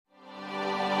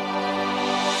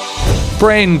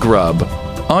Brain Grub.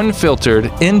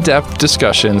 Unfiltered, in-depth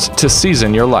discussions to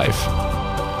season your life.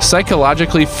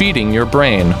 Psychologically feeding your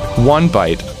brain, one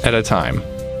bite at a time.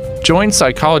 Join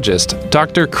psychologist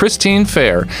Dr. Christine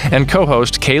Fair and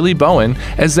co-host Kaylee Bowen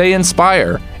as they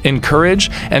inspire, encourage,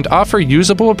 and offer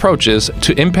usable approaches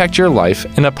to impact your life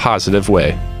in a positive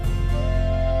way.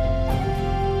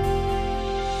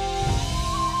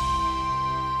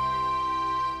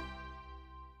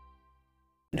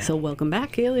 So welcome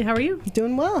back, Kaylee. How are you?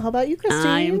 Doing well. How about you, Christine?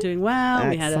 I am doing well.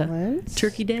 Excellent. We had a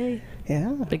turkey day.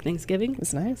 Yeah. Big Thanksgiving.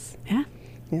 It's nice. Yeah.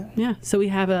 Yeah. Yeah. So we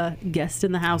have a guest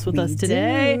in the house with us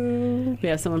today. We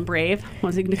have someone brave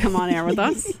wanting to come on air with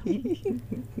us.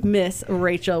 Miss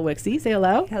Rachel Wixey. Say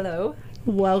hello. Hello.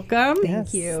 Welcome.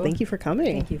 Thank you. Thank you for coming.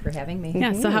 Thank you for having me.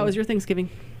 Yeah. So how was your Thanksgiving?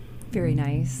 Very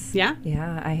nice. Yeah?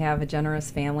 Yeah. I have a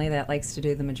generous family that likes to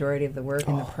do the majority of the work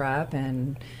and the prep,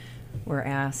 and we're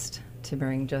asked to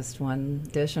bring just one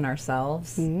dish and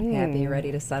ourselves, happy,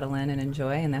 ready to settle in and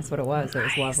enjoy, and that's what it was. It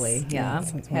was lovely. Yeah. That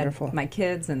sounds wonderful. Had my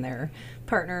kids and their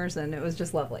partners, and it was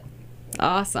just lovely.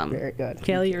 Awesome. Very good.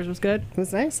 Kaylee, yours was good? It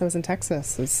was nice. I was in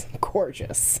Texas. It was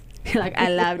gorgeous. Like, I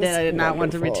loved it. I did not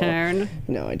want to Wonderful. return.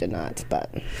 No, I did not,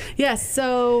 but Yes,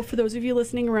 so for those of you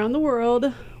listening around the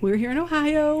world, we're here in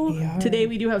Ohio. We are. Today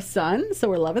we do have sun, so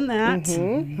we're loving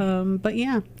that. But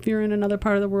yeah, if you're in another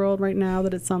part of the world right now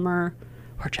that it's summer,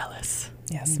 we're jealous.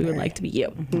 yes, We would very. like to be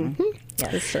you.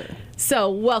 For sure.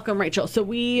 So welcome, Rachel. So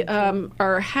we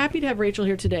are happy to have Rachel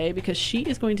here today because she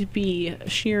is going to be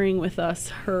sharing with us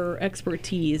her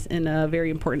expertise in a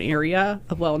very important area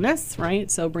of wellness,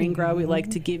 right? So Brain Grow, we like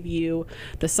to give you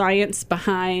the science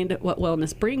behind what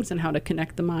wellness brings and how to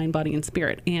connect the mind, body, and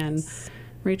spirit. And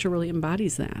Rachel really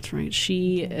embodies that, right?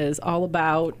 She is all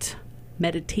about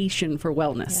meditation for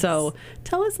wellness. Yes. So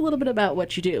tell us a little bit about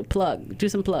what you do. Do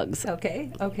some plugs.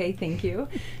 Okay, thank you.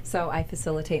 So I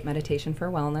facilitate meditation for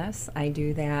wellness. I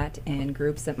do that in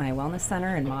groups at my wellness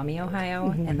center in Maumee, Ohio,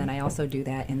 and then I also do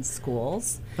that in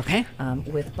schools Okay.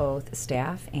 with both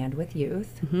staff and with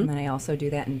youth. And then I also do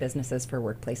that in businesses for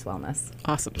workplace wellness.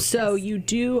 Awesome. So you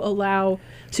do allow,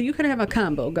 so you kind of have a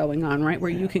combo going on, right? Where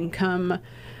you can come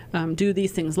do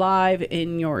these things live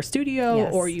in your studio,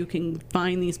 Yes. or you can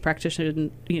find these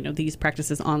these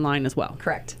practices online as well.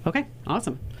 Correct. Okay.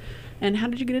 Awesome. And how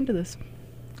did you get into this?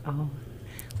 Oh,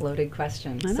 loaded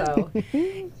question. I know.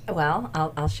 So, well,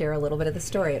 I'll share a little bit of the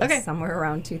story. It was Okay. somewhere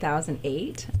around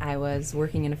 2008. I was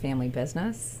working in a family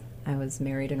business. I was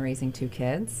married and raising 2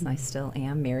 kids. I still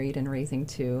am married and raising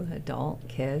 2 adult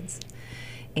kids.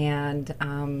 And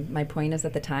my point is,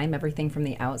 at the time, everything from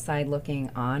the outside looking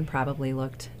on probably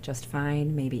looked just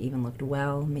fine, maybe even looked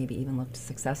well, maybe even looked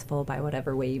successful by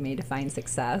whatever way you may define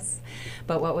success.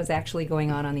 But what was actually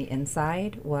going on the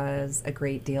inside was a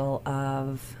great deal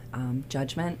of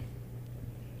judgment,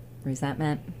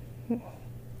 resentment,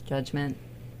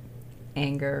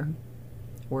 anger,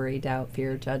 worry, doubt,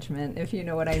 fear, judgment, if you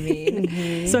know what I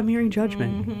mean. So I'm hearing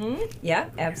judgment. Yeah,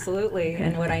 absolutely.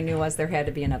 And what I knew was there had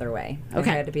to be another way. There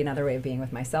Okay. had to be another way of being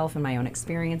with myself and my own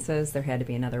experiences. There had to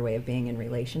be another way of being in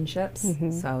relationships.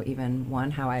 So even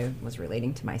how I was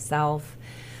relating to myself,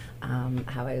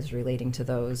 how I was relating to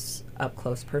those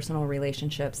up-close personal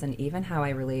relationships, and even how I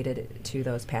related to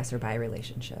those passerby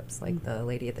relationships, like the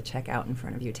lady at the checkout in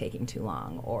front of you taking too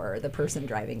long, or the person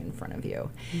driving in front of you.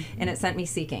 And it sent me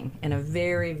seeking. And a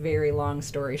very, very long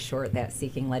story short, that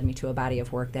seeking led me to a body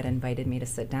of work that invited me to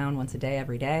sit down once a day,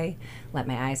 every day, let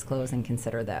my eyes close, and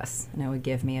consider this. And it would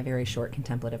give me a very short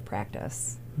contemplative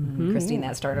practice. Christine,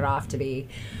 that started off to be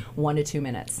 1 to 2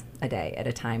 minutes a day at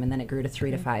a time, and then it grew to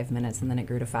 3 to 5 minutes, and then it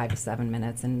grew to 5 to 7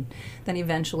 minutes, and then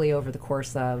eventually over the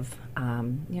course of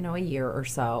a year or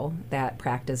so, that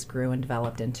practice grew and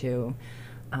developed into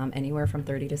anywhere from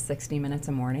 30 to 60 minutes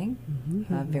a morning.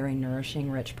 A very nourishing,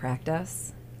 rich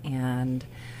practice. And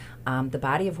the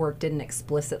body of work didn't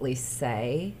explicitly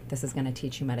say, this is going to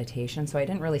teach you meditation. So I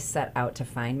didn't really set out to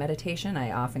find meditation.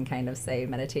 I often kind of say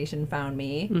meditation found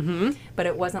me. But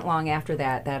it wasn't long after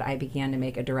that I began to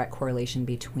make a direct correlation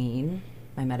between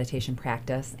my meditation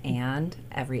practice and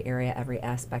every area, every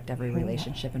aspect, every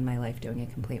relationship in my life, doing a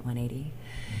complete 180.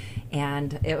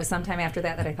 And it was sometime after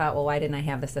that I thought, well, why didn't I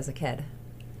have this as a kid?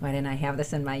 Why didn't I have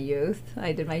this in my youth?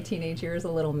 I did my teenage years a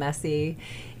little messy,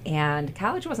 and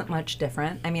college wasn't much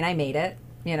different. I mean, I made it.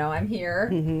 I'm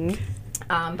here.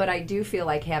 But I do feel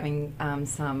like having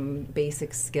some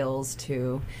basic skills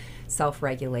to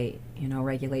self-regulate,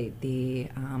 regulate the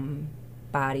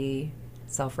body,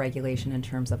 self-regulation in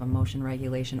terms of emotion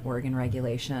regulation, organ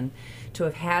regulation, to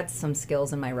have had some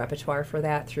skills in my repertoire for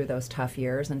that through those tough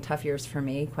years. And tough years for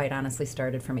me, quite honestly,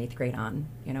 started from 8th grade on.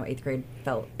 8th grade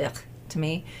felt to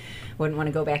me. Wouldn't want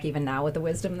to go back even now with the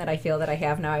wisdom that I feel that I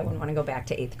have now. I wouldn't want to go back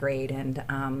to 8th grade. And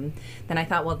then I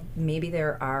thought, well, maybe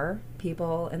there are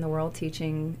people in the world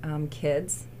teaching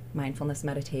kids mindfulness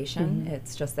meditation.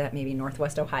 It's just that maybe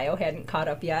Northwest Ohio hadn't caught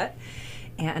up yet.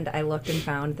 And I looked and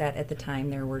found that at the time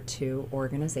there were 2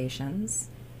 organizations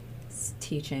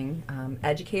teaching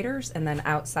educators and then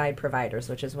outside providers,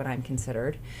 which is what I'm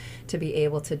considered, to be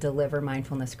able to deliver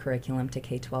mindfulness curriculum to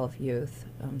K-12 youth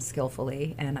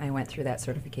skillfully. And I went through that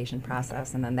certification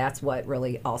process, and then that's what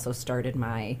really also started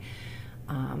my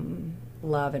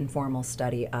love and formal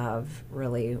study of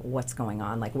really what's going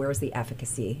on, like where's the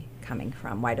efficacy coming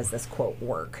from? Why does this quote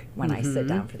work when I sit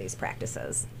down for these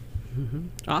practices?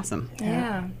 Awesome.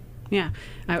 Yeah. Yeah.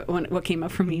 What came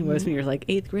up for me was when you're like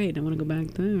 8th grade, I want to go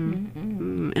back there.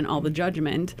 And all the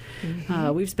judgment.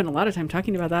 We've spent a lot of time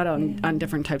talking about that on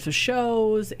different types of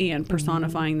shows and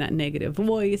personifying that negative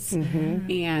voice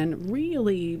and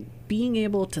really being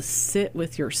able to sit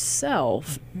with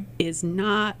yourself is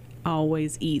not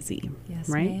always easy. Yes,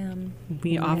 right? ma'am.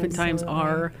 We oftentimes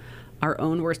are our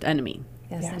own worst enemy.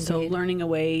 Yes, So indeed. learning a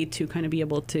way to kind of be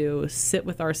able to sit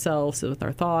with ourselves, sit with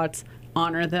our thoughts,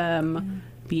 honor them,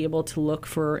 be able to look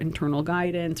for internal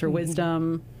guidance or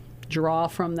wisdom, draw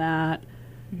from that.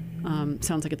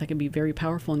 Sounds like that can be very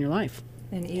powerful in your life.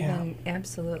 And even,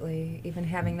 absolutely, even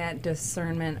having that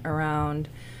discernment around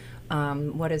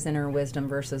what is inner wisdom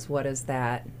versus what is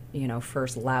that,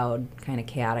 first loud kind of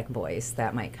chaotic voice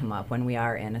that might come up when we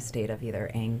are in a state of either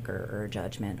anger or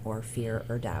judgment or fear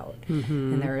or doubt.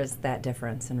 And there is that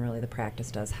difference, and really the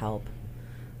practice does help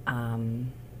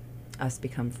us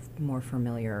become more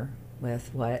familiar with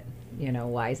what,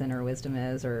 wise inner wisdom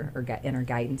is or inner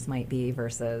guidance might be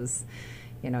versus,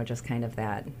 just kind of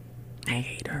that. I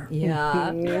hate her.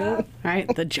 Yeah. All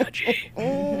right, the judgy.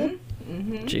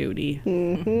 Judy.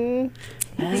 Judy.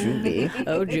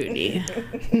 Oh, Judy.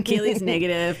 Kaylee's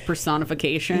negative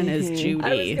personification is Judy.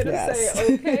 I was gonna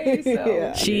say, okay,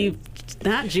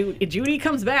 so Judy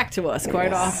comes back to us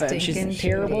quite often. Stinking She's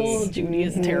terrible. Judy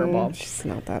is terrible. She's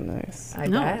not that nice. I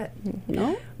No. bet.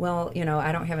 No? Well,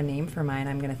 I don't have a name for mine.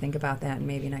 I'm going to think about that, and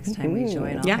maybe next time we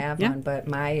join, I'll Yeah, have yeah. one. But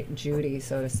my Judy,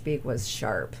 so to speak, was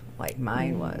sharp. Like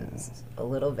mine was a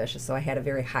little vicious. So I had a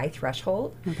very high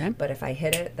threshold. Okay. But if I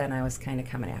hit it, then I was kind of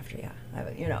coming after you.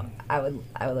 I would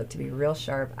look to be real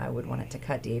sharp. I would want it to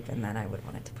cut deep, and then I would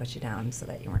want it to push you down so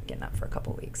that you weren't getting up for a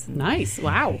couple weeks. And Nice.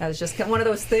 Wow. that was just one of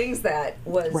those things that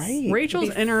was Right. Rachel's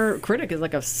inner critic is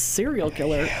like a serial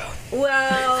killer.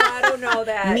 Well, I don't know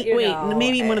that.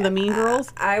 Maybe one of the mean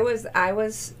girls? I was.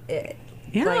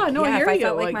 Yeah, I I hear if I you.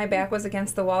 felt like my back was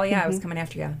against the wall, I was coming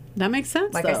after you. That makes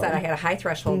sense, Like though. I said, I had a high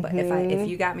threshold, but if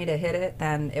you got me to hit it,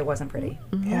 then it wasn't pretty.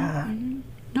 Yeah.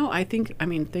 No,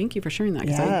 thank you for sharing that.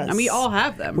 'Cause Yes. we all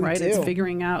have them, We right? do. It's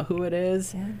figuring out who it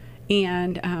is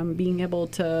and being able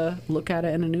to look at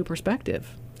it in a new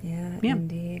perspective. Yeah, Yeah.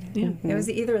 indeed. Yeah. It was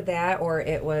either that or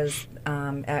it was,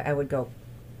 I would go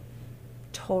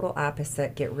total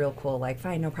opposite, get real cool, like,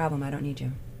 fine, no problem, I don't need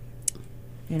you.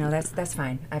 That's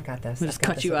fine. I've got this. We'll just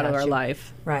cut you out of our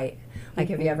life. Right. Like,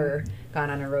 have you ever gone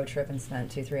on a road trip and spent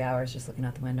 2-3 hours just looking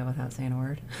out the window without saying a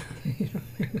word? You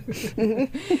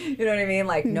know what I mean?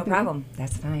 Like, no problem.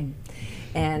 That's fine.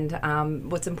 And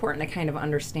what's important to kind of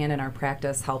understand in our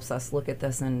practice helps us look at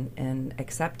this and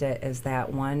accept it is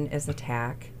that one is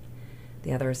attack,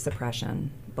 the other is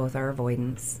suppression. Both are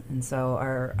avoidance. And so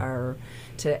our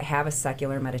to have a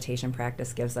secular meditation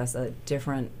practice gives us a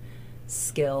different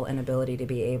skill and ability to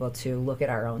be able to look at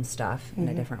our own stuff in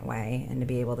a different way and to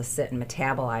be able to sit and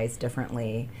metabolize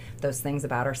differently those things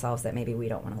about ourselves that maybe we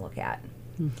don't want to look at.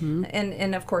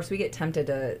 And of course we get tempted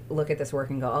to look at this work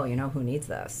and go, who needs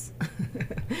this?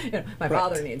 My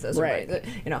father needs this. Right.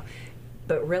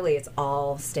 But really it's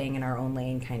all staying in our own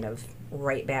lane, kind of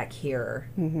right back here,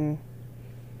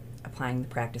 applying the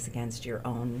practice against your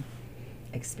own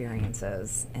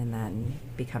experiences and then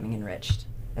becoming enriched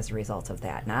as a result of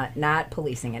that, not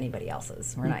policing anybody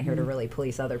else's. We're not here to really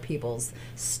police other people's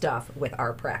stuff with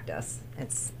our practice.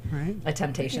 It's Right. a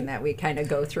temptation that we kind of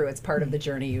go through. It's part of the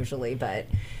journey usually, but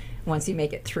once you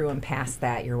make it through and past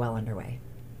that, you're well underway.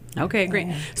 Okay, great.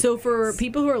 So for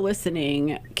people who are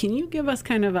listening, can you give us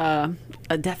kind of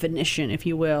a definition, if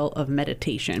you will, of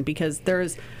meditation? Because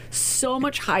there's so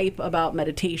much hype about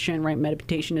meditation, right?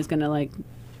 Meditation is going to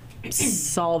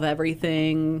solve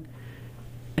everything.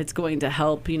 It's going to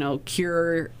help,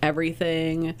 cure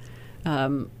everything.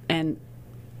 And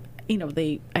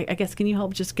I guess, can you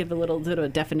help just give a little bit of a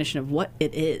definition of what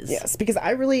it is? Yes, because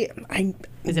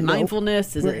Is it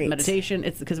mindfulness? Is it Right. meditation?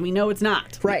 It's because we know it's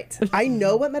not. Right. I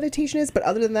know what meditation is, but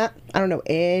other than that, I don't know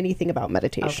anything about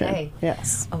meditation. Okay.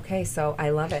 Yes. Okay, so I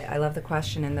love it. I love the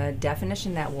question. And the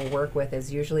definition that we'll work with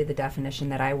is usually the definition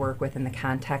that I work with in the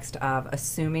context of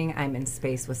assuming I'm in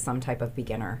space with some type of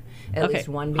beginner. At Okay, least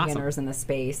one awesome. beginner is in the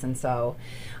space. And so,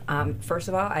 first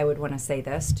of all, I would want to say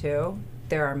this too.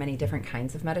 There are many different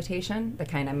kinds of meditation. The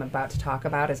kind I'm about to talk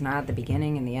about is not the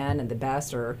beginning and the end and the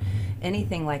best or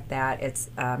anything like that. It's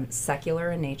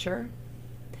secular in nature.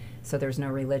 So there's no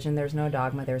religion, there's no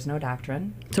dogma, there's no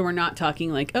doctrine. So we're not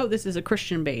talking like, oh, this is a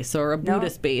Christian base or a No,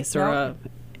 Buddhist base or no.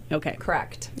 okay.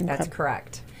 Correct. That's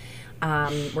correct.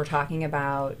 We're talking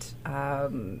about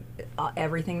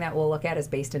everything that we'll look at is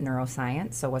based in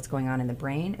neuroscience. So what's going on in the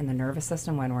brain, in the nervous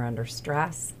system when we're under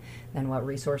stress. Then what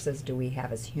resources do we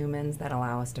have as humans that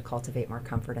allow us to cultivate more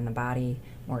comfort in the body,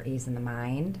 more ease in the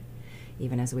mind,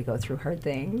 even as we go through hard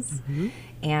things.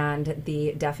 And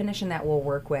the definition that we'll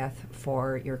work with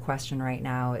for your question right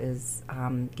now is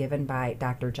given by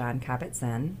Dr. John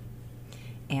Kabat-Zinn.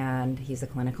 And he's a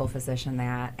clinical physician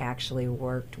that actually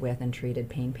worked with and treated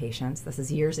pain patients. This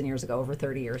is years and years ago, over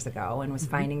 30 years ago, and was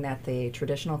finding that the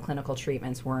traditional clinical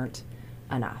treatments weren't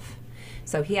enough.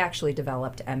 So he actually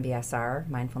developed MBSR,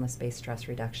 mindfulness-based stress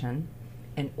reduction,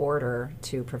 in order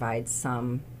to provide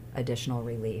some additional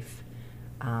relief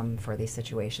for these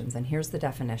situations. And here's the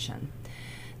definition.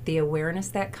 The awareness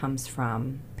that comes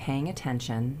from paying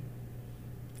attention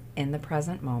in the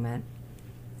present moment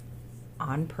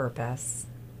on purpose,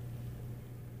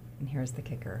 and here's the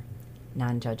kicker,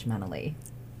 non-judgmentally.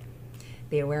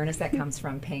 The awareness that comes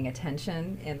from paying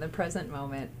attention in the present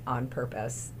moment on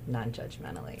purpose,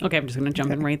 non-judgmentally. Okay, I'm just going to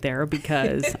jump in right there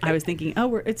because I was thinking,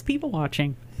 it's people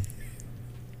watching.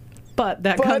 But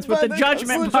that comes with the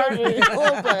judgment part.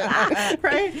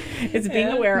 Right? It's being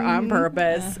aware on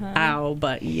purpose. Ow,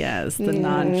 but yes, the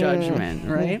non-judgment,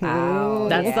 right? Ow,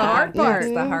 That's the hard part.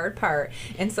 That's the hard part.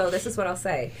 And so this is what I'll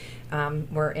say.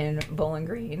 We're in Bowling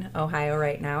Green, Ohio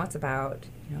right now. It's about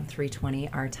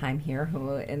 3:20 our time here.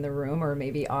 Who in the room or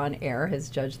maybe on air has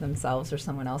judged themselves or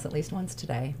someone else at least once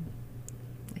today?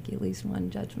 Like at least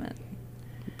one judgment.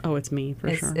 Oh, it's me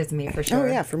for sure. It's me for sure.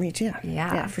 Oh, yeah, for me too.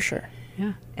 Yeah. Yeah, for sure.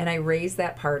 Yeah. And I raise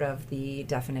that part of the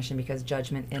definition because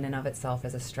judgment in and of itself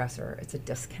is a stressor. It's a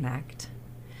disconnect.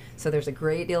 So there's a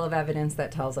great deal of evidence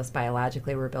that tells us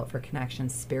biologically we're built for connection.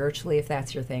 Spiritually, if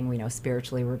that's your thing, we know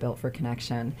spiritually we're built for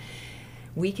connection.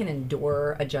 We can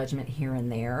endure a judgment here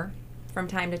and there from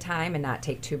time to time and not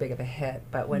take too big of a hit.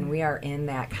 But when we are in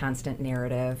that constant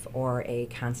narrative or a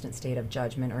constant state of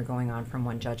judgment or going on from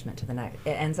one judgment to the next,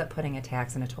 it ends up putting a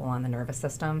tax and a toll on the nervous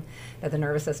system that the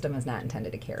nervous system is not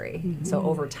intended to carry. So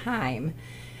over time,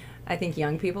 I think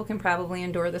young people can probably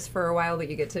endure this for a while, but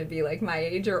you get to be like my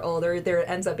age or older, there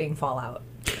ends up being fallout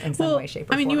in some way, shape,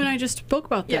 or form. you and I just spoke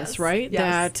about this, Yes, right?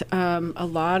 yes. That a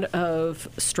lot of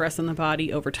stress in the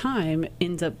body over time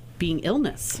ends up being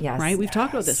illness, Yes. right? We've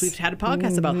talked about this. We've had a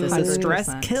podcast about this. That stress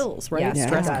 100%. kills, right? Yes, it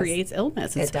Stress does. creates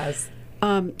illness. It does.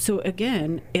 So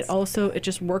again, it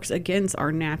just works against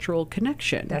our natural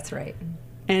connection. That's right.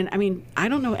 And I mean, I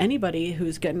don't know anybody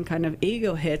who's getting kind of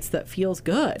ego hits that feels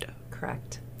good.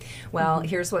 Correct. Well,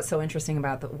 here's what's so interesting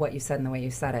about what you said and the way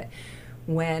you said it.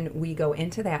 When we go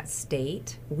into that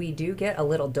state, we do get a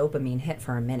little dopamine hit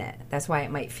for a minute. That's why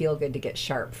it might feel good to get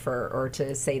sharp or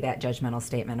to say that judgmental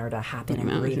statement or to hop in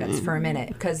a grievance for a minute,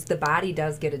 because the body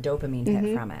does get a dopamine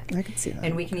hit from it. I can see that.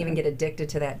 And we can even get addicted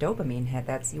to that dopamine hit.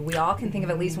 We all can think of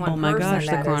at least one Oh my person gosh,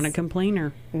 the that chronic is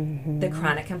complainer. the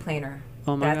chronic complainer.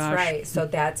 Oh my That's gosh. right. So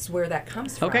that's where that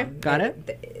comes from. Okay, got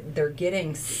it. They're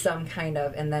getting some kind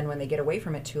of, and then when they get away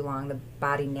from it too long, the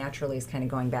body naturally is kind of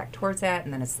going back towards that,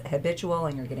 and then it's habitual,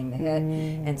 and you're getting the hit,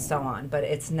 and so on. But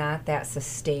it's not that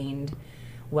sustained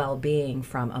well-being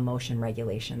from emotion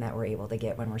regulation that we're able to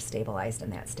get when we're stabilized in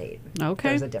that state. Okay.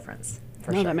 There's a difference,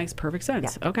 for No, sure. that makes perfect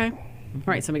sense. Yeah. Okay. All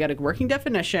right, so we got a working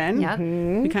definition. Yeah.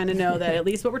 We kind of know that at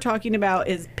least what we're talking about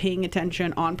is paying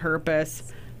attention on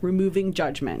purpose, removing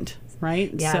judgment,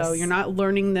 right? Yes. So you're not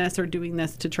learning this or doing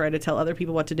this to try to tell other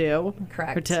people what to do.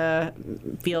 Correct. Or to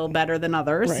feel better than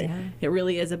others. Right. Yeah. It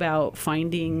really is about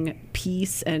finding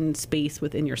peace and space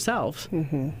within yourself.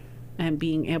 And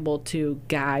being able to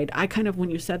guide. I kind of,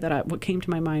 when you said that, what came to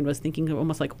my mind was thinking of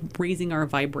almost like raising our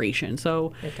vibration.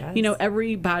 So, It does.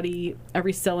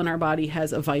 every cell in our body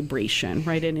has a vibration,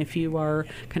 right? And if you are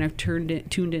kind of tuned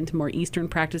into more Eastern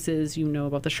practices, you know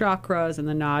about the chakras and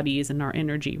the nadis and our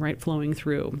energy, right, flowing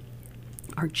through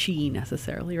our chi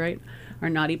necessarily, right?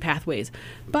 naughty pathways.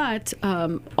 But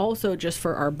also just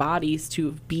for our bodies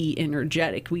to be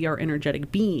energetic. We are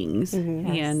energetic beings,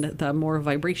 and the more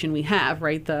vibration we have,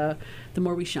 right, the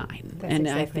more we shine. That's and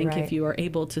exactly I think right. if you are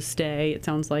able to stay, it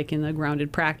sounds like, in the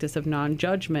grounded practice of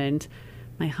non-judgment,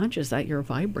 my hunch is that you're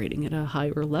vibrating at a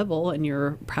higher level and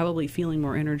you're probably feeling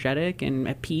more energetic and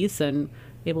at peace and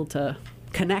able to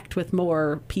connect with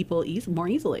more people more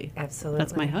easily. Absolutely.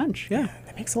 That's my hunch. Yeah.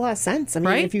 That makes a lot of sense. I mean,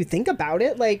 Right? if you think about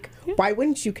it, like, why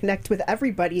wouldn't you connect with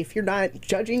everybody if you're not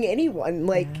judging anyone?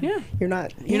 Like, Yeah. you're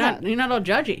not. You're not all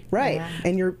judgy. right, Yeah.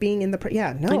 and you're being in the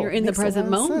no, And you're in the makes a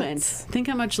present lot of moment. sense. Think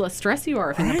how much less stress you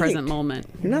are in the present Right. moment.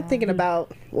 You're not thinking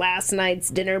about last night's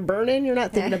dinner burning. You're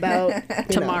not thinking about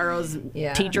Tomorrow's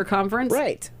Yeah. teacher conference.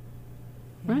 Right.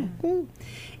 Right.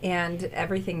 And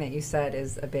everything that you said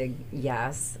is a big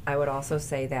yes. I would also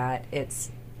say that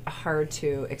it's hard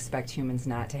to expect humans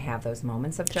not to have those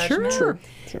moments of judgment. Sure.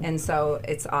 And so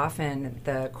it's often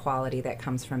the quality that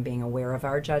comes from being aware of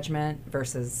our judgment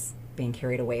versus being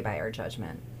carried away by our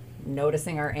judgment.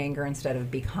 Noticing our anger instead of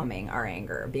becoming our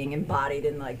anger, being embodied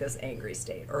in like this angry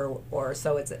state, or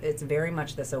so it's very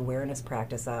much this awareness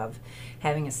practice of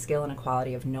having a skill and a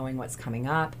quality of knowing what's coming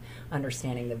up,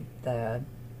 understanding the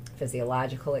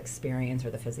physiological experience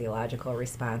or the physiological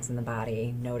response in the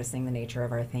body, noticing the nature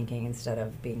of our thinking instead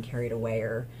of being carried away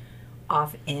or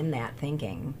off in that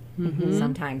thinking.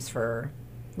 Sometimes for,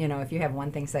 if you have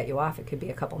one thing set you off, it could be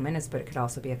a couple minutes, but it could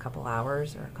also be a couple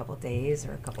hours or a couple days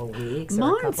or a couple weeks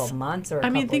or a couple months or a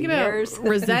couple think years. about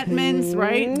resentments,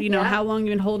 right? Yeah. How long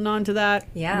you've been holding on to that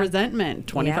Yeah. resentment?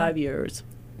 25 years.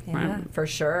 Yeah, Right. for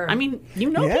sure. I mean,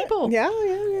 people. Yeah.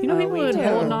 You know, Oh, people we have been do.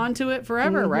 holding on to it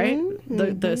forever, right?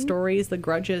 The stories, the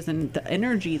grudges, and the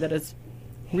energy that is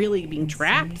really being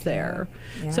trapped there.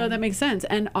 Yeah. So that makes sense.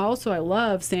 And also, I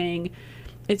love saying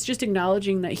it's just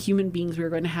acknowledging that human beings, we're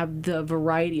going to have the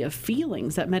variety of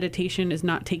feelings, that meditation is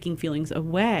not taking feelings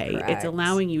away. It's Correct.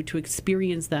 allowing you to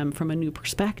experience them from a new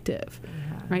perspective.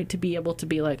 Right, to be able to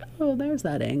be like, oh, there's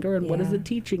that anger, and what is Yeah. it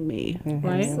teaching me?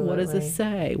 Right, what does it Absolutely.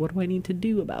 say? What do I need to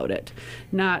do about it?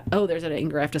 Not, oh, there's that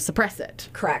anger, I have to suppress it,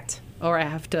 Correct. or I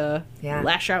have to Yeah.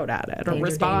 lash out at it, or Danger,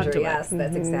 respond danger, to yes, it.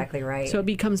 that's exactly right. So it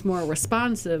becomes more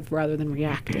responsive rather than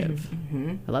reactive.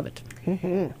 I love it.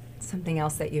 Something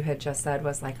else that you had just said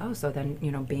was like, oh, so then,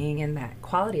 being in that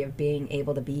quality of being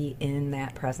able to be in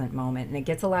that present moment. And it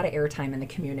gets a lot of airtime in the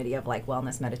community of like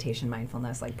wellness, meditation,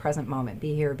 mindfulness, like present moment,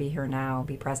 be here now,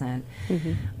 be present,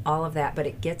 all of that. But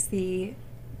it gets the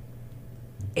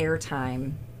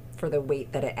airtime for the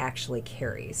weight that it actually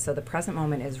carries. So the present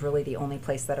moment is really the only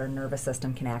place that our nervous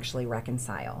system can actually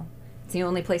reconcile. It's the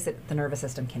only place that the nervous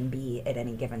system can be at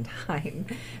any given time.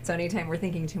 So anytime we're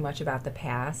thinking too much about the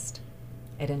past,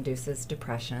 it induces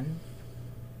depression.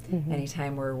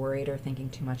 Anytime we're worried or thinking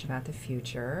too much about the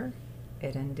future,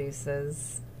 it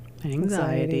induces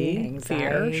Anxiety,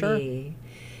 fear, anxiety. sure.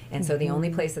 And so the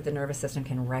only place that the nervous system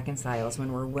can reconcile is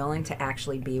when we're willing to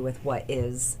actually be with what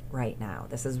is right now.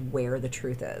 This is where the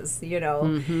truth is,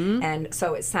 And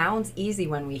so it sounds easy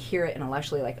when we hear it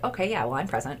intellectually, like, okay, yeah, well, I'm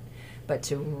present. But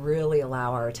to really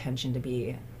allow our attention to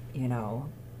be,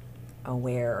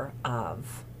 aware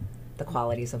of the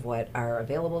qualities of what are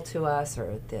available to us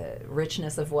or the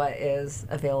richness of what is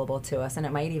available to us. And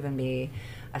it might even be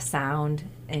a sound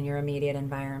in your immediate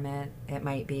environment. It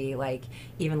might be like,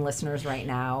 even listeners right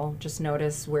now, just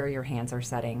notice where your hands are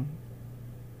setting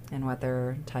and what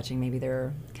they're touching. Maybe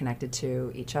they're connected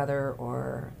to each other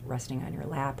or resting on your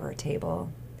lap or a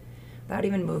table. Without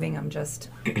even moving them, just,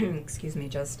 excuse me,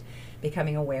 just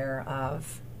becoming aware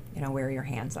of, where your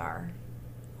hands are,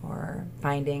 or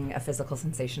finding a physical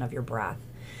sensation of your breath.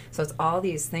 So it's all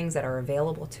these things that are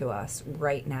available to us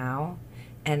right now,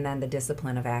 and then the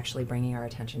discipline of actually bringing our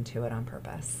attention to it on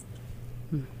purpose.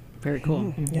 Very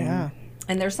cool. Yeah.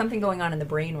 And there's something going on in the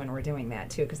brain when we're doing that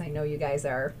too, because I know you guys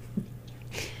are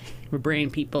We're brain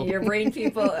people. you're brain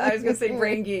people. I was going to say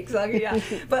brain geeks. Yeah,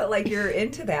 but like you're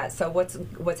into that. So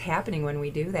what's happening when we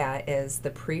do that is the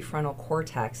prefrontal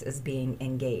cortex is being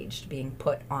engaged, being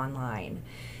put online.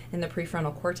 And the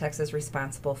prefrontal cortex is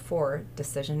responsible for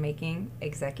decision-making,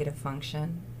 executive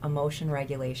function, emotion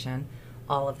regulation,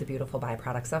 all of the beautiful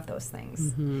byproducts of those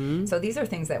things. So these are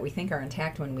things that we think are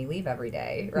intact when we leave every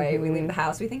day, right? We leave the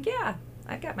house, we think, yeah,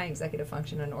 I've got my executive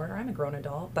function in order. I'm a grown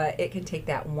adult. But it can take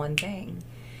that one thing,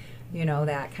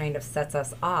 that kind of sets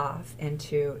us off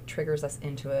triggers us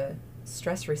into a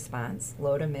stress response,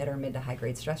 low to mid or mid to high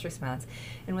grade stress response.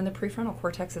 And when the prefrontal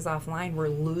cortex is offline, we're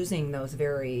losing those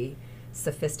very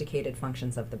sophisticated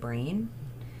functions of the brain,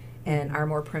 and our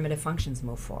more primitive functions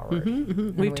move forward.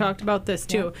 We've talked about this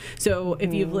too. So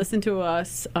if you've listened to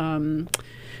us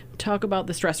talk about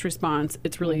the stress response,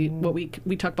 it's really what we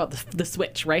talk about the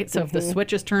switch, right? So if the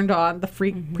switch is turned on, the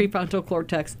prefrontal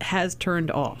cortex has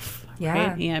turned off. Yeah.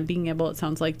 Right? And being able, it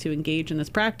sounds like, to engage in this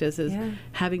practice is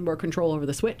having more control over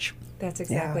the switch. That's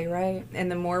exactly right.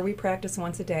 And the more we practice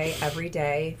once a day, every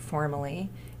day, formally,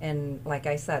 and like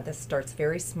I said, this starts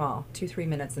very small, 2-3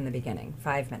 minutes in the beginning,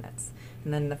 5 minutes.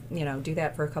 And then, do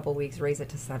that for a couple weeks, raise it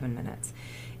to 7 minutes.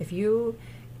 If you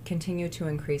continue to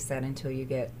increase that until you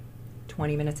get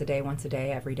 20 minutes a day, once a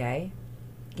day, every day,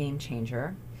 game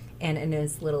changer. And in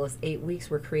as little as 8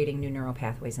 weeks, we're creating new neural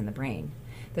pathways in the brain.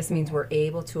 This means we're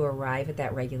able to arrive at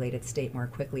that regulated state more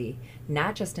quickly,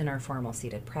 not just in our formal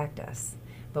seated practice,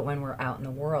 but when we're out in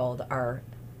the world, our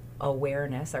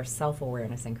awareness, our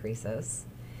self-awareness increases,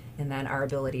 and then our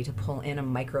ability to pull in a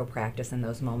micro practice in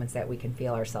those moments that we can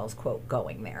feel ourselves, quote,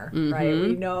 going there, right?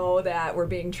 We know that we're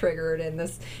being triggered in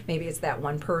this, maybe it's that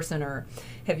one person, or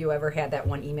have you ever had that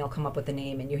one email come up with the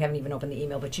name and you haven't even opened the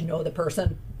email, but you know the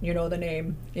person, you know the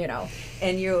name,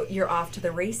 and you're off to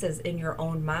the races in your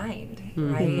own mind,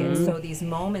 right? And so these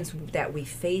moments that we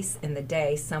face in the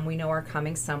day, some we know are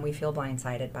coming, some we feel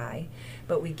blindsided by,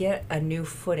 but we get a new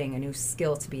footing, a new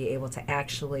skill to be able to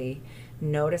actually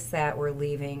notice that we're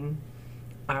leaving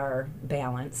our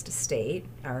balanced state,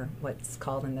 our what's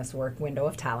called in this work window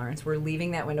of tolerance. We're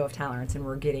leaving that window of tolerance and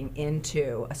we're getting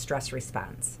into a stress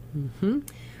response.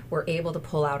 We're able to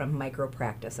pull out a micro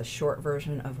practice, a short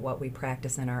version of what we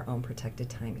practice in our own protected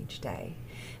time each day.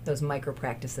 Those micro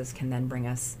practices can then bring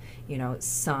us,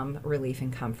 some relief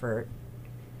and comfort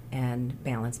and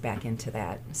balance back into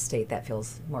that state that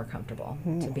feels more comfortable,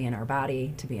 to be in our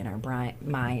body, to be in our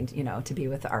mind, to be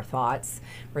with our thoughts.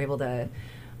 We're able to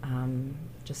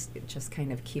just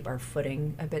kind of keep our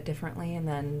footing a bit differently, and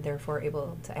then therefore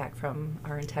able to act from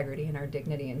our integrity and our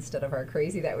dignity instead of our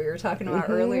crazy that we were talking about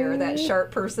earlier, that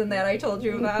sharp person that I told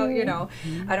you about.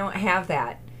 I don't have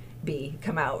that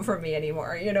come out from me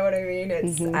anymore. You know what I mean?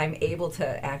 It's I'm able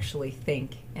to actually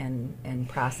think and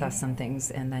process some things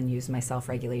and then use my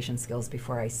self-regulation skills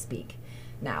before I speak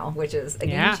now, which is a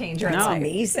game changer in life.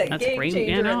 Amazing. That's game great.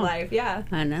 changer in life. Yeah.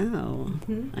 I know.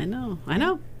 I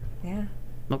know. Yeah.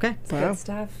 Okay. It's good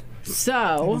stuff.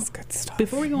 So, That's good stuff.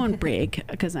 before we go on break,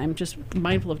 because I'm just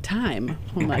mindful of time,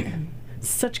 I'm like,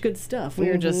 such good stuff. We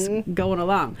are just going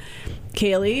along.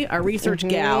 Kaylee, our research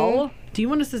gal, do you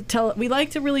want us to tell? We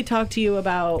like to really talk to you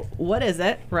about what is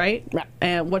it, right?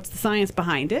 And what's the science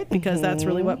behind it? Because that's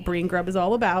really what Brain Grub is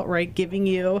all about, right? Giving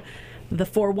you the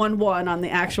 411 on the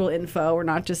actual info. We're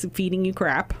not just feeding you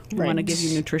crap. We want to give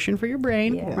you nutrition for your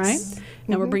brain, right?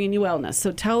 And we're bringing you wellness.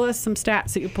 So tell us some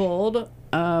stats that you pulled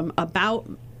about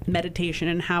meditation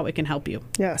and how it can help you.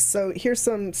 Yeah, so here's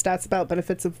some stats about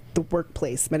benefits of the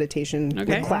workplace meditation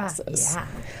with classes.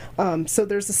 So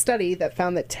there's a study that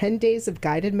found that 10 days of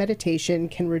guided meditation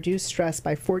can reduce stress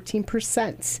by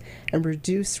 14% and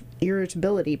reduce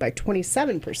irritability by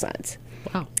 27%.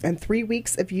 Wow. And 3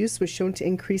 weeks of use was shown to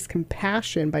increase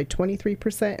compassion by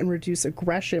 23% and reduce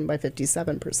aggression by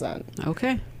 57%.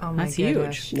 Okay. Oh my That's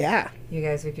goodness. huge. Yeah. You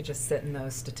guys, we could just sit in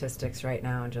those statistics right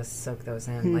now and just soak those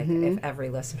in. Like if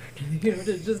every listener,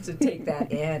 just to take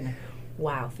that in.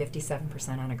 Wow,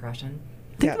 57% on aggression.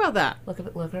 Think about that.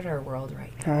 Look at our world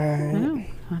right now.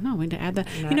 I know. We need to add that.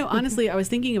 Honestly, I was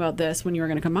thinking about this when you were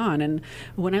going to come on, and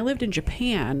when I lived in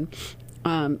Japan,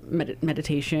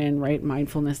 meditation, right,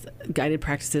 mindfulness, guided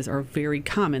practices are very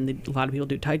common. A lot of people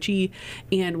do Tai Chi.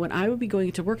 And when I would be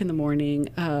going to work in the morning,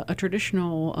 a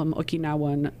traditional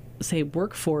Okinawan, say,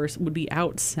 workforce would be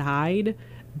outside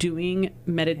doing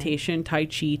meditation, Tai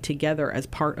Chi together as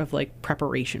part of like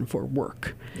preparation for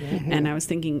work. And I was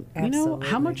thinking,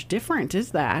 how much different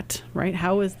is that, right?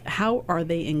 How are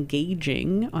they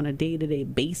engaging on a day-to-day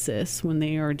basis when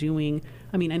they are doing,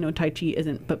 I mean, I know Tai Chi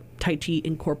isn't, but Tai Chi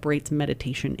incorporates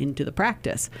meditation into the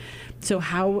practice. So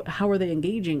how are they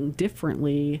engaging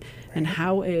differently, and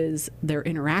how is their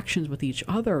interactions with each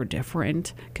other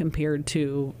different compared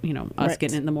to, us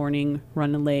getting in the morning,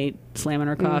 running late, slamming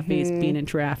our coffees, being in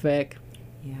traffic.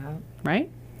 Yeah.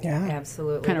 Right? Yeah.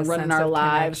 Absolutely. Kind of running our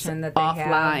lives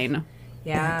offline.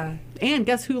 Yeah. And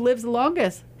guess who lives the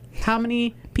longest? How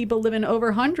many people live in over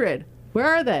 100? Where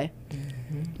are they?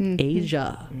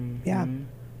 Asia. Yeah.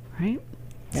 Right?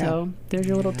 Yeah. So there's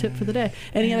your little tip for the day.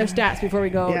 Any other stats before we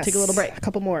go take a little break? A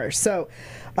couple more. So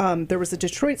there was a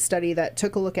Detroit study that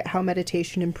took a look at how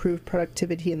meditation improved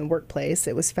productivity in the workplace.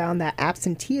 It was found that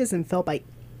absenteeism fell by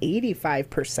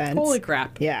 85%. Holy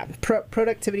crap. Yeah.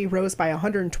 Productivity rose by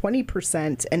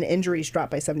 120%, and injuries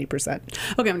dropped by 70%.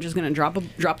 Okay, I'm just going to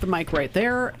drop the mic right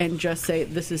there and just say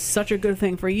this is such a good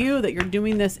thing for you that you're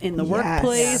doing this in the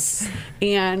workplace.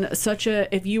 And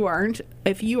if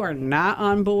you are not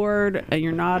on board and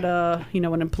you're not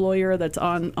an employer that's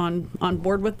on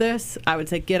board with this, I would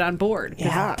say get on board.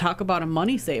 Yeah. Talk about a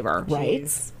money saver. Right?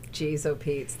 Jeez, oh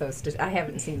Pete, I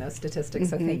haven't seen those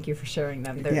statistics, so thank you for sharing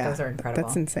them. Those are incredible.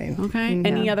 That's insane. Okay.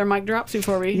 Any other mic drops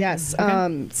before we? Yes.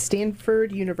 Okay.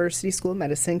 Stanford University School of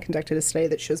Medicine conducted a study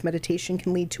that shows meditation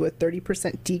can lead to a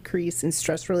 30% decrease in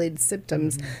stress-related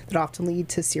symptoms that often lead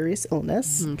to serious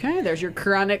illness. Okay. There's your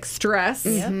chronic stress.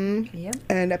 Yep.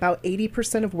 And about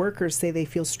 80% of workers say they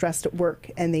feel stressed at work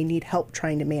and they need help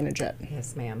trying to manage it.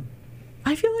 Yes, ma'am.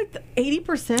 I feel like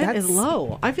 80% is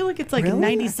low. I feel like it's like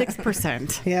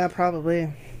 96%. Yeah,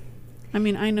 probably. I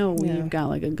mean, I know we've got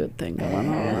like a good thing going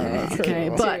on. Okay,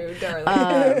 but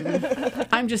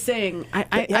I'm just saying,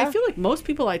 I feel like most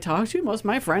people I talk to, most of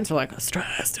my friends are like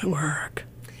stressed at work.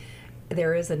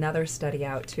 There is another study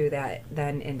out too that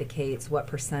then indicates what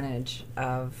percentage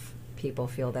of people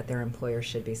feel that their employer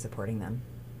should be supporting them.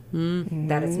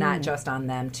 That it's not just on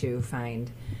them to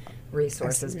find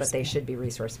resources, but they should be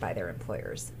resourced by their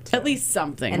empors too. At least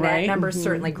something, and right? that number's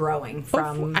certainly growing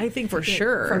from I think for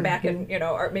sure from back in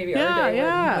our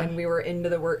day when we were into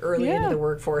the into the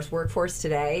workforce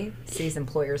today sees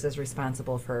employers as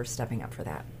responsible for stepping up for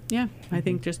that. I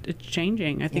think just it's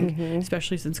changing. I think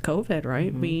especially since COVID,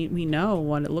 right? We know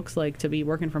what it looks like to be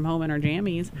working from home in our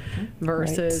jammies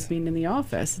versus being in the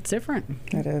office. It's different.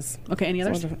 It is. Okay, any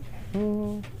others?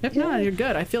 If not, you're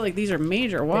good. I feel like these are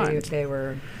major ones. They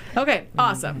were. Okay,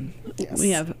 awesome. Yes. We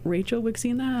have Rachel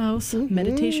Wixey in the house,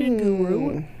 meditation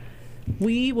guru.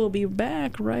 We will be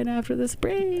back right after this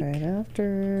break. Right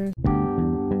after.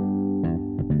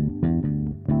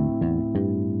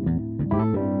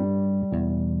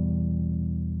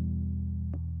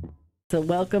 So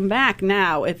welcome back.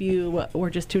 Now, if you were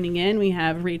just tuning in, we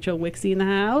have Rachel Wixey in the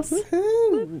house.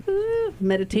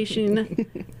 Meditation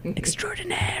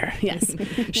extraordinaire. Yes.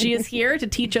 She is here to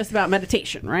teach us about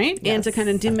meditation, right? Yes. And to kind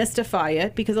of demystify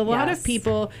it, because a lot of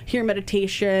people hear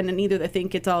meditation and either they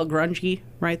think it's all grungy,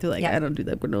 right? They're like, I don't do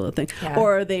that granola thing. Yeah.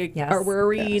 Or they are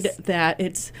worried that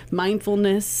it's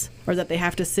mindfulness, or that they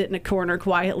have to sit in a corner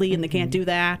quietly and they can't do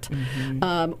that.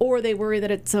 Or they worry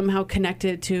that it's somehow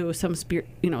connected to some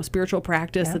spiritual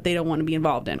practice that they don't want to be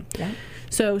involved in.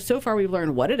 So far we've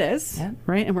learned what it is,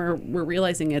 right? And we're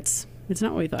realizing it's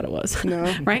not what we thought it was.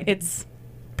 No. Right? It's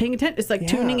paying attention. It's like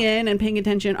tuning in and paying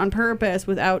attention on purpose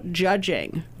without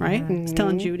judging, right? It's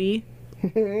telling Judy,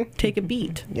 take a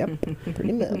beat. Yep,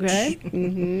 pretty much.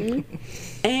 Okay.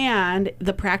 And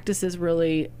the practice is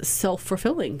really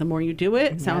self-fulfilling. The more you do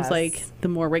it, sounds like the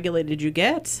more regulated you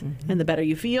get and the better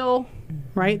you feel,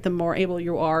 right? The more able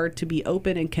you are to be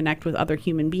open and connect with other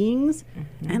human beings.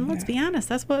 And let's be honest,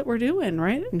 that's what we're doing,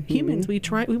 right? Humans, we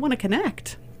want to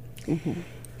connect.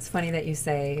 It's funny that you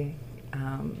say,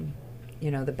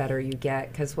 the better you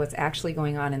get, because what's actually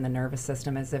going on in the nervous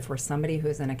system is if we're somebody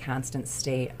who's in a constant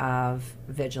state of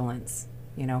vigilance,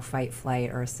 fight,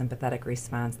 flight, or a sympathetic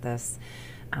response, this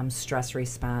stress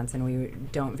response, and we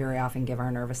don't very often give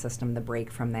our nervous system the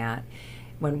break from that.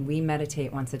 When we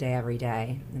meditate once a day, every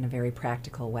day, in a very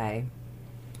practical way,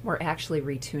 we're actually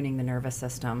retuning the nervous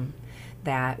system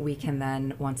that we can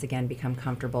then once again become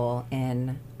comfortable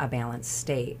in a balanced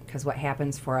state. Because what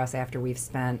happens for us after we've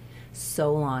spent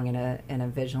so long in a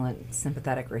vigilant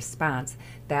sympathetic response,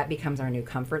 that becomes our new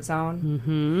comfort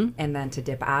zone. And then to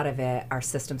dip out of it, our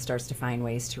system starts to find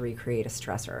ways to recreate a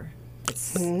stressor.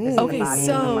 It's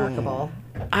remarkable.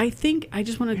 I think I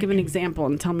just want to give an example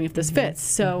and tell me if this fits.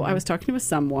 So I was talking with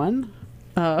someone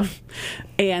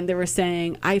and they were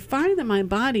saying, I find that my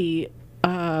body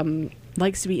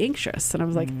likes to be anxious. And I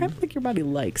was like, I don't think your body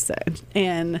likes it.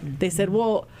 And they said,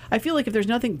 well, I feel like if there's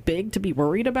nothing big to be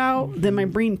worried about, then my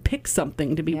brain picks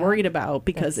something to be worried about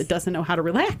because it doesn't know how to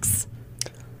relax.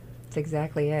 That's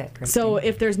exactly it, Christine. So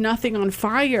if there's nothing on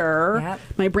fire,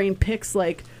 my brain picks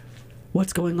like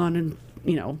what's going on in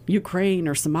Ukraine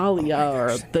or Somalia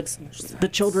or the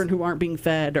children who aren't being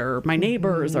fed or my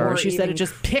neighbors or she said it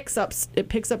just picks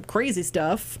up crazy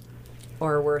stuff.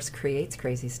 Or worse, creates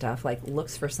crazy stuff, like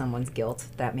looks for someone's guilt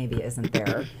that maybe isn't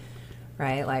there,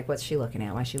 right? Like, what's she looking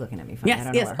at? Why is she looking at me funny? I Yes,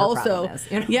 don't know yes. what her Also, problem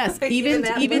is. You know? yes, even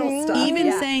that little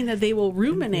stuff. saying that they will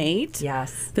ruminate.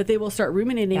 Yes. That they will start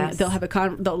ruminating. Yes. They'll have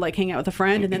they'll like hang out with a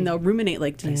friend, and then they'll ruminate.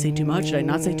 Like, did I say too much? Did I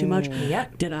not say too much?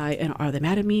 Yep. Did I? And are they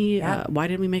mad at me? Yep. Why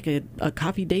didn't we make a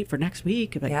coffee date for next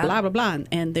week? Like, Yep. blah blah blah.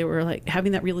 And they were like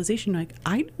having that realization. Like,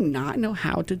 I do not know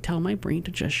how to tell my brain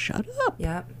to just shut up.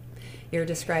 Yep. You're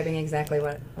describing exactly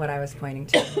what I was pointing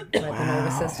to. Where the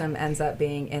nervous system ends up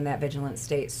being in that vigilant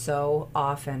state so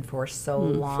often for so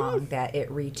long that it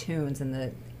retunes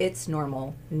and its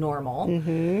normal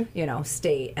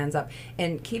state ends up.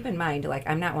 And keep in mind, like,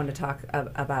 I'm not one to talk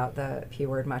about the P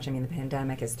word much. I mean, the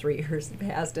pandemic is 3 years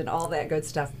past and all that good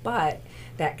stuff, but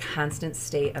that constant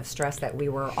state of stress that we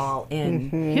were all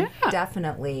in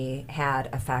definitely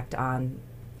had effect on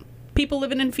people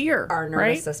living in fear. Our nervous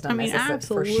right? system, I mean,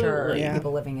 absolutely. for sure. Yeah.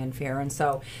 People living in fear. And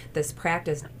so this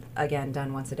practice, again,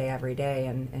 done once a day, every day,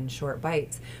 in short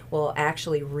bites, will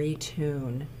actually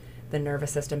retune the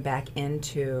nervous system back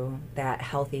into that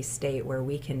healthy state where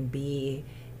we can be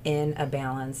in a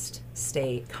balanced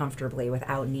state comfortably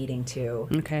without needing to.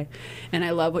 Okay. And I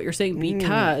love what you're saying,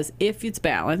 because if it's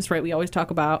balanced, right, we always talk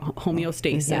about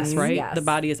homeostasis, Yes, right? yes. The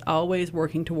body is always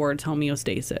working towards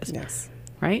homeostasis. Yes.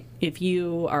 Right? If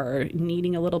you are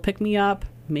needing a little pick-me-up,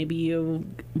 maybe you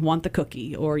want the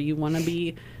cookie, or you want to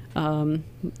be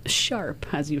sharp,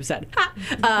 as you said.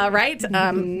 Right?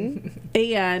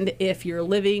 And if you're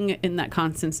living in that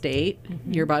constant state,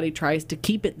 your body tries to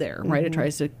keep it there, right? It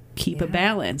tries to keep a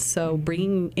balance. So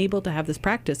being able to have this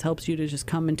practice helps you to just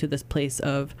come into this place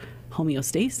of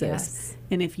homeostasis. Yes.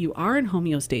 And if you are in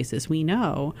homeostasis, we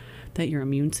know that your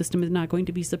immune system is not going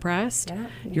to be suppressed. Yeah.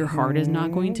 Your heart is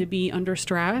not going to be under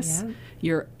stress.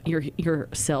 Yeah. Your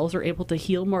cells are able to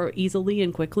heal more easily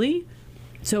and quickly.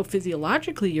 So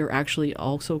physiologically, you're actually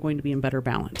also going to be in better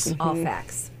balance. All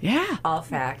facts. Yeah. All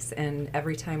facts. And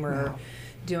every time we're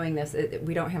doing this,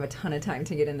 we don't have a ton of time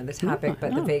to get into the topic,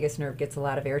 but the vagus nerve gets a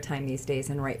lot of airtime these days,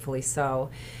 and rightfully so.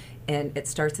 And it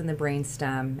starts in the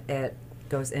brainstem. It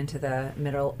goes into the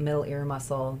middle ear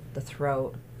muscle, the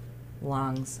throat,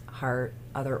 lungs, heart,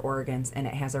 other organs, and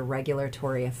it has a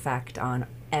regulatory effect on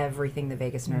everything the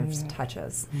vagus nerve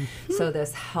touches. So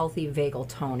this healthy vagal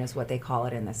tone is what they call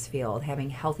it in this field.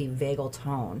 Having healthy vagal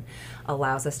tone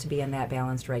allows us to be in that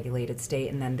balanced, regulated state,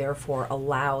 and then therefore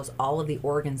allows all of the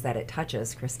organs that it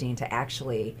touches, Christine, to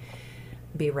actually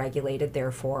be regulated,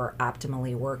 therefore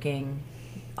optimally working,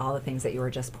 all the things that you were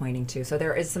just pointing to. So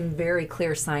there is some very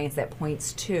clear science that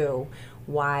points to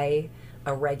why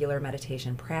a regular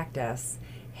meditation practice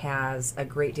has a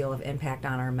great deal of impact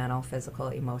on our mental, physical,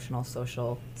 emotional,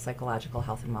 social, psychological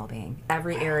health and well-being.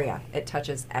 Every area. It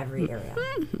touches every area.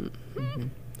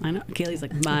 I know. Kaylee's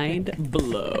like, mind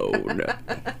blown.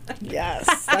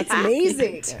 Yes, that's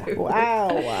amazing.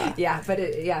 Wow. Yeah, but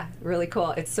really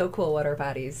cool. It's so cool what our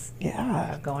bodies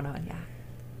have going on. Yeah.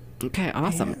 Okay,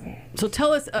 awesome. So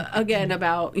tell us again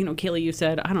about, Kaylee, you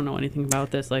said, I don't know anything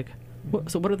about this. Like,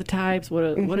 so what are the types? What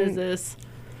is this?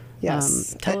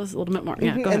 Yes. Tell us a little bit more.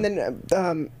 Yeah, go ahead. And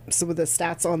then, so with the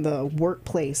stats on the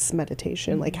workplace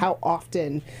meditation, like how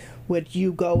often would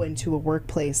you go into a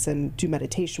workplace and do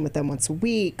meditation with them once a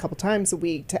week, a couple times a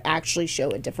week, to actually show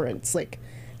a difference? Like,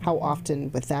 how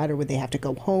often with that, or would they have to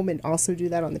go home and also do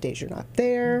that on the days you're not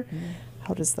there?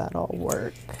 How does that all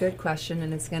work? Good question,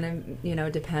 and it's going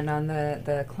to, depend on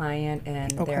the client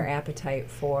and their appetite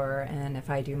for, and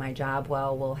if I do my job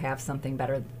well, we'll have something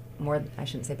better. I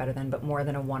shouldn't say better than, but more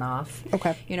than a one-off.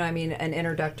 Okay. An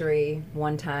introductory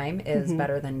one time is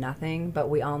better than nothing, but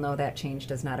we all know that change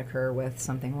does not occur with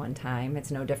something one time.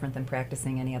 It's no different than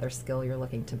practicing any other skill you're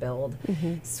looking to build.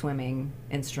 Swimming,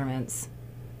 instruments,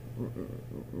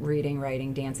 reading,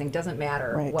 writing, dancing, doesn't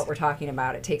matter what we're talking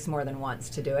about. It takes more than once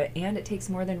to do it, and it takes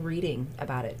more than reading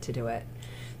about it to do it.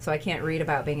 So I can't read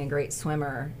about being a great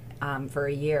swimmer for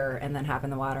a year and then hop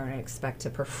in the water and expect to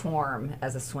perform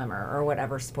as a swimmer or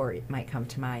whatever sport might come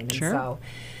to mind. Sure. And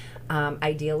so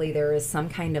ideally there is some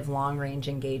kind of long-range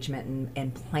engagement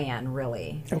and plan,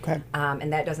 really. Okay.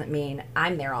 And that doesn't mean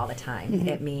I'm there all the time.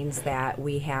 It means that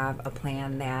we have a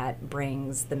plan that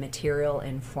brings the material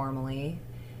informally,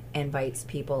 invites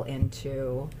people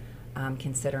into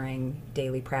considering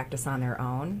daily practice on their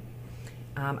own.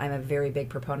 I'm a very big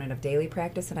proponent of daily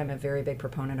practice, and I'm a very big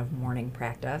proponent of morning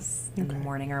practice. In the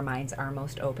morning, our minds are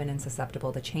most open and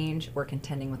susceptible to change. We're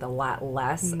contending with a lot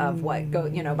less of what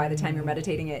by the time you're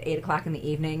meditating at 8 o'clock in the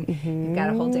evening, you've got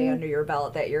a whole day under your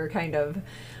belt that you're kind of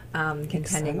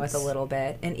contending with a little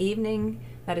bit. And evening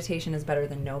meditation is better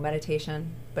than no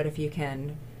meditation, but if you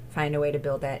can find a way to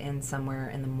build that in somewhere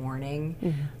in the morning,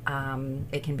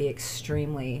 it can be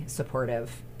extremely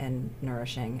supportive and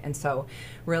nourishing. And so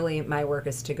really my work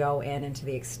is to go in, and to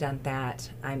the extent that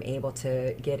I'm able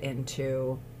to get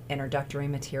into introductory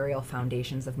material,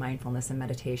 foundations of mindfulness and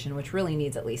meditation, which really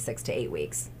needs at least 6 to 8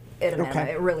 weeks.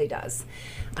 It really does.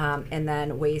 And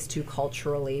then ways to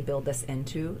culturally build this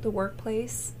into the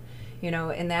workplace.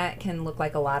 And that can look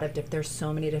like a lot of there's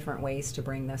so many different ways to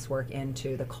bring this work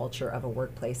into the culture of a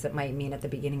workplace. It might mean at the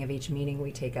beginning of each meeting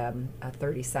we take a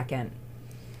 30-second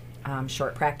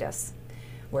short practice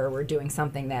where we're doing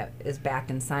something that is backed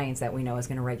in science that we know is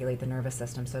going to regulate the nervous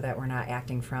system, so that we're not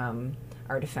acting from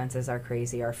our defenses, our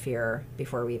crazy, our fear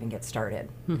before we even get started.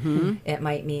 It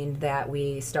might mean that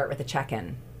we start with a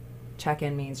check-in.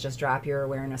 Check-in means just drop your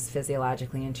awareness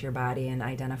physiologically into your body and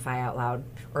identify out loud,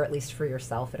 or at least for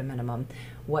yourself at a minimum,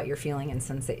 what you're feeling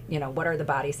and what are the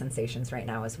body sensations right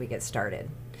now as we get started,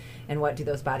 and what do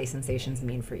those body sensations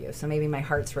mean for you. So maybe my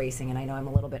heart's racing and I know I'm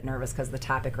a little bit nervous because the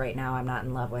topic right now I'm not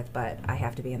in love with, but I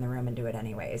have to be in the room and do it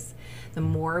anyways. The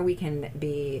more we can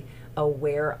be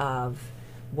aware of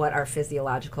what our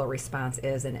physiological response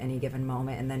is in any given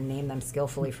moment, and then name them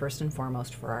skillfully first and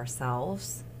foremost for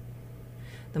ourselves,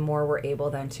 the more we're able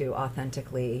then to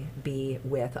authentically be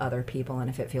with other people, and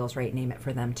if it feels right, name it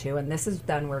for them too. And this is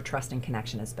then where trust and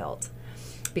connection is built.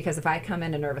 Because if I come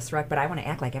in a nervous wreck, but I want to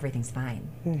act like everything's fine,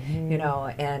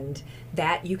 and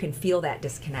that you can feel that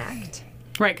disconnect.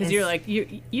 Right, because you're like,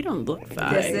 you don't look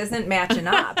fine. This isn't matching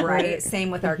up, right?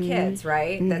 Same with our kids,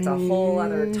 right? That's a whole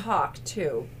other talk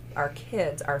too. Our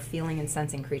kids are feeling and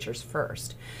sensing creatures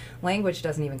first. Language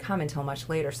doesn't even come until much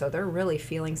later, so they're really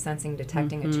feeling, sensing,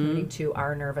 detecting, attuning to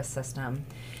our nervous system,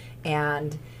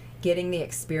 and getting the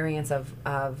experience of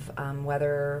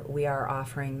whether we are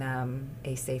offering them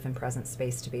a safe and present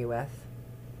space to be with.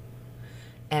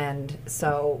 And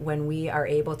so when we are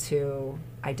able to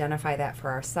identify that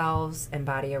for ourselves,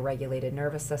 embody a regulated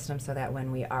nervous system so that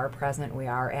when we are present, we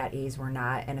are at ease, we're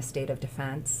not in a state of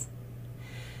defense,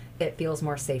 it feels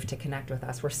more safe to connect with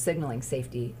us. We're signaling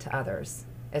safety to others.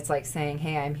 It's like saying,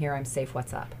 hey, I'm here, I'm safe,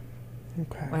 what's up?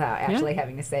 Okay. Without actually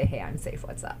having to say, hey, I'm safe,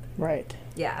 what's up? Right.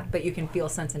 Yeah, but you can feel,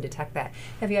 sense, and detect that.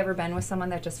 Have you ever been with someone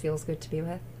that just feels good to be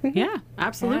with? Yeah,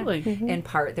 absolutely. Yeah. In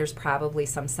part, there's probably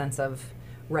some sense of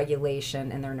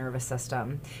regulation in their nervous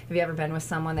system. Have you ever been with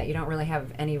someone that you don't really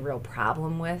have any real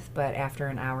problem with, but after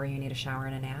an hour you need a shower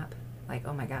and a nap? Like,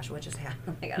 oh my gosh, what just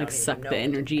happened? Like suck the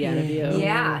energy out of you.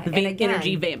 Yeah, the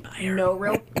energy vampire. No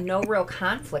real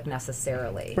conflict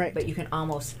necessarily, right? But you can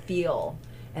almost feel,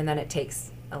 and then it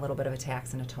takes a little bit of a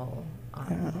tax and a toll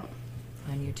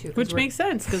on you too. Which makes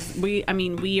sense because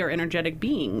we are energetic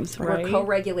beings, right? We're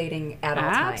co-regulating at all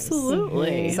times.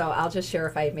 Absolutely. So I'll just share,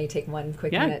 if I may take one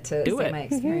quick minute to say my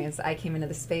experience. I came into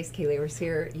the space, Kaylee was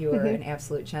here, you were an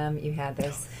absolute gem. You had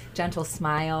this gentle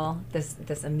smile,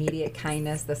 this immediate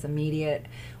kindness, this immediate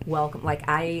welcome. Like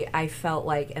I felt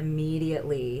like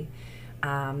immediately,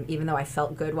 even though I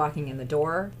felt good walking in the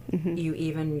door, you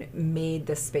even made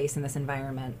this space and this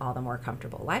environment all the more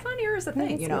comfortable. Life on air is a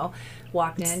thing,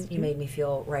 Walked in, you made me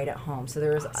feel right at home. So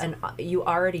there was you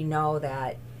already know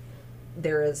that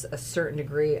there is a certain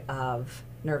degree of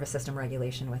nervous system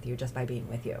regulation with you just by being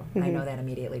with you. I know that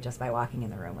immediately just by walking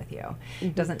in the room with you.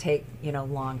 It doesn't take,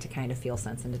 long to kind of feel,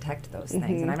 sense, and detect those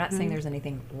things. And I'm not saying there's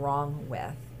anything wrong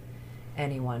with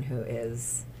anyone who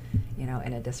is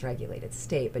in a dysregulated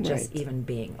state, but just even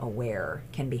being aware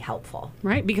can be helpful.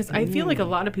 Right, because I feel like a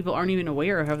lot of people aren't even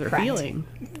aware of how they're feeling.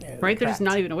 Right? They're just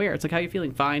not even aware. It's like, how are you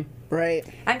feeling? Fine. Right.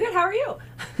 I'm good, how are you?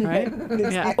 Right?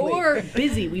 Yeah. Or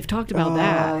busy. We've talked about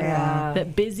that. Yeah.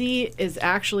 That busy is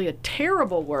actually a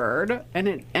terrible word,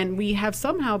 and we have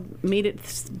somehow made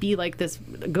it be like this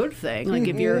good thing. Like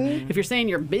if you're saying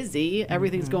you're busy,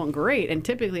 everything's going great, and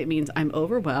typically it means I'm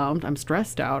overwhelmed, I'm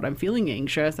stressed out, I'm feeling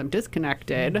anxious, I'm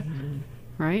disconnected.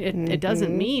 Right? It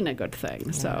doesn't mean a good thing.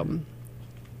 Yeah. So,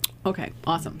 okay,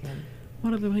 awesome. Okay.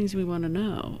 What other things do we want to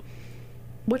know?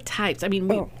 What types? I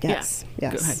mean, yes. Go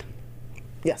ahead.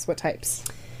 Yes, what types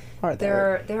are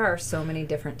there? There are so many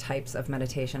different types of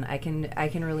meditation. I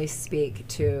can really speak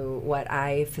to what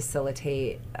I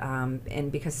facilitate,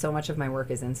 and because so much of my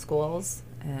work is in schools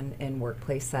and in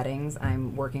workplace settings,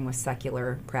 I'm working with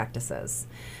secular practices.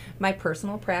 My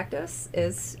personal practice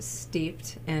is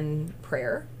steeped in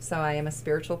prayer, so I am a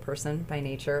spiritual person by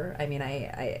nature. I mean,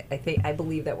 I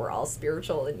believe that we're all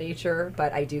spiritual in nature,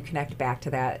 but I do connect back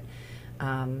to that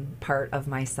part of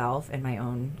myself and my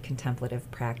own contemplative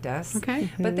practice.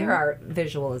 Okay. But there are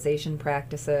visualization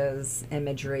practices,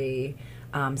 imagery,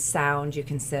 Sound, you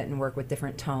can sit and work with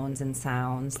different tones and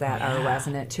sounds that are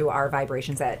resonant to our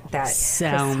vibrations. That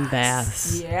sound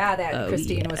baths. Yeah, that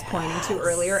Christine was pointing to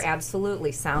earlier.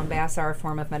 Absolutely. Sound baths are a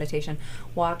form of meditation.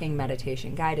 Walking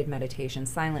meditation, guided meditation,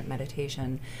 silent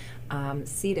meditation,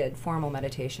 seated, formal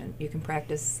meditation. You can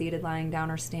practice seated, lying down,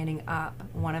 or standing up.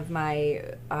 One of my,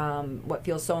 what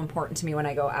feels so important to me when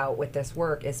I go out with this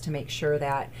work is to make sure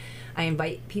that I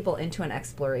invite people into an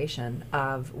exploration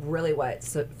of really what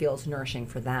feels nourishing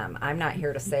for them. I'm not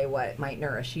here to say what might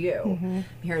nourish you. I'm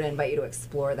here to invite you to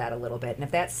explore that a little bit. And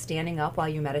if that's standing up while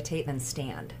you meditate, then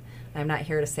stand. I'm not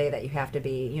here to say that you have to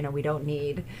be, we don't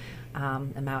need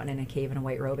a mountain in a cave in a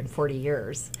white robe in 40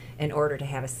 years in order to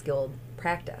have a skilled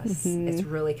practice. It's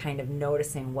really kind of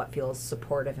noticing what feels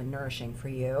supportive and nourishing for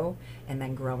you and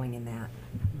then growing in that.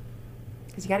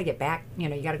 Because you got to get back, you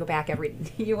got to go back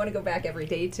you want to go back every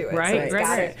day to it. Right, so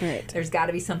right. There's got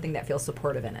to be something that feels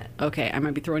supportive in it. Okay, I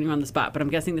might be throwing you on the spot, but I'm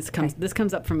guessing this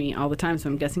comes up for me all the time, so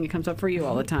I'm guessing it comes up for you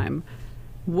all the time.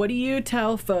 What do you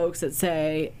tell folks that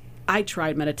say, I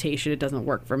tried meditation, it doesn't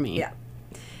work for me? Yeah.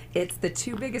 It's the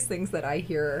two biggest things that I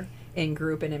hear in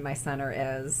group and in my center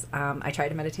is, I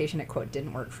tried a meditation, it, quote,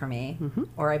 didn't work for me,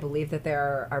 or I believe that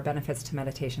there are benefits to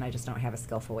meditation, I just don't have a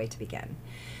skillful way to begin.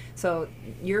 So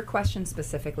your question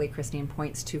specifically, Christine,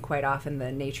 points to quite often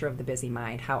the nature of the busy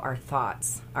mind, how our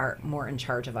thoughts are more in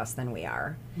charge of us than we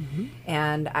are.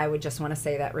 And I would just want to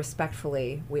say that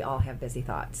respectfully, we all have busy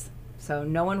thoughts. So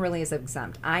no one really is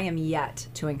exempt. I am yet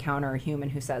to encounter a human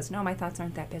who says, no, my thoughts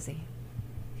aren't that busy.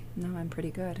 No, I'm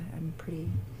pretty good. I'm pretty...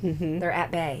 They're at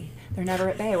bay. They're never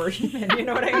at bay. We're human. You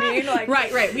know what I mean? Like,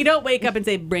 right. We don't wake up and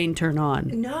say, brain turn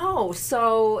on. No.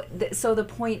 So the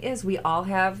point is we all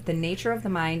have... The nature of the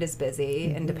mind is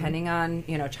busy. And depending on,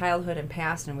 childhood and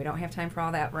past, and we don't have time for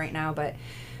all that right now, but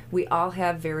we all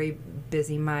have very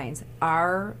busy minds.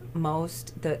 Our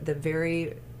the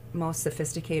very most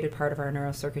sophisticated part of our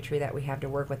neurocircuitry that we have to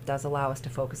work with does allow us to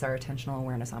focus our attentional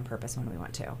awareness on purpose when we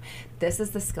want to. This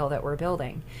is the skill that we're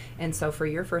building. And so for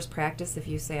your first practice, if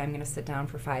you say, I'm going to sit down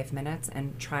for 5 minutes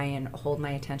and try and hold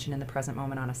my attention in the present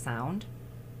moment on a sound,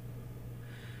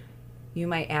 you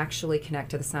might actually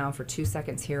connect to the sound for 2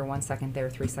 seconds here, 1 second there,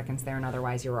 3 seconds there, and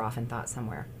otherwise you were off in thought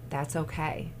somewhere. That's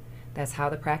okay. That's how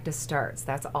the practice starts.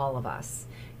 That's all of us.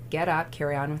 Get up,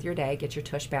 carry on with your day, get your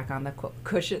tush back on the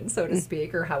cushion, so to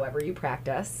speak, or however you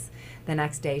practice. The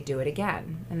next day, do it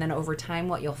again. And then over time,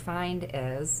 what you'll find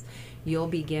is you'll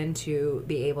begin to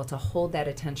be able to hold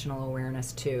that attentional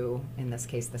awareness to, in this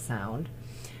case, the sound,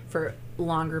 for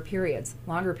longer periods.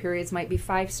 Longer periods might be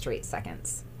 5 straight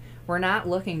seconds. We're not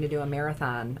looking to do a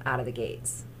marathon out of the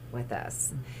gates with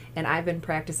this. And I've been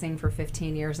practicing for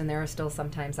 15 years, and there are still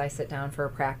sometimes I sit down for a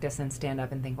practice and stand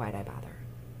up and think, why'd I bother?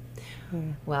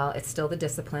 Well, it's still the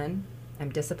discipline.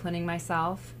 I'm disciplining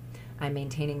myself. I'm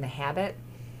maintaining the habit,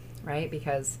 right?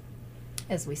 Because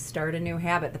as we start a new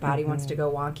habit, the body wants to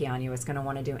go wonky on you. It's going to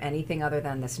want to do anything other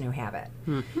than this new habit.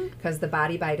 Because the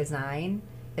body by design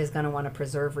is going to want to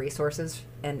preserve resources,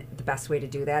 and the best way to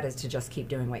do that is to just keep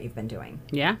doing what you've been doing.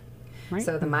 Yeah. Right.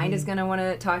 So the mind is going to want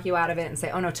to talk you out of it and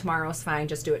say, oh no, tomorrow's fine,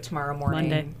 just do it tomorrow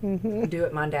morning. Monday. Do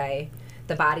it Monday.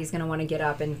 The body's going to want to get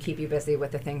up and keep you busy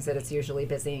with the things that it's usually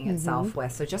busying itself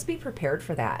with. So just be prepared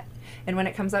for that. And when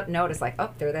it comes up, notice like,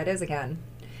 oh, there that is again.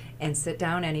 And sit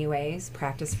down anyways,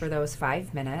 practice for those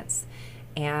 5 minutes.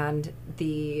 And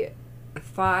the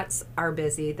thoughts are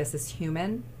busy. This is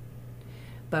human.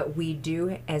 But we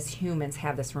do, as humans,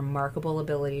 have this remarkable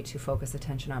ability to focus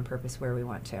attention on purpose where we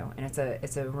want to. And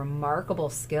it's a remarkable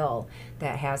skill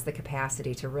that has the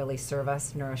capacity to really serve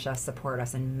us, nourish us, support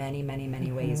us in many, many,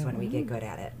 many ways when we get good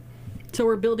at it. So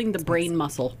we're building the brain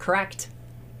muscle. Correct.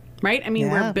 Right? I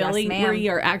mean, we're building, Yes, ma'am. we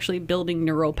are actually building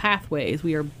neural pathways.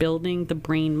 We are building the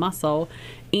brain muscle.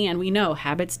 And we know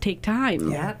habits take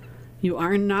time. Yep. You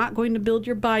are not going to build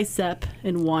your bicep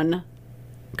in one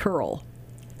curl.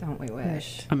 Don't we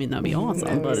wish? I mean, that'd be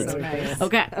awesome. But it's so nice.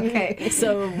 Okay.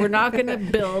 So we're not going to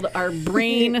build our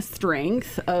brain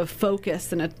strength of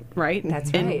focus in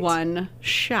That's in right. one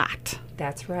shot.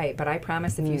 That's right. But I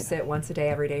promise if you sit once a day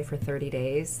every day for 30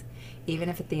 days, even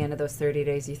if at the end of those 30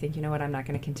 days you think, you know what, I'm not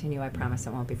going to continue, I promise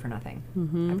it won't be for nothing.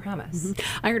 I promise.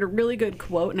 I heard a really good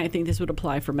quote, and I think this would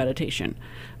apply for meditation.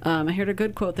 I heard a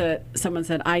good quote that someone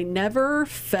said, I never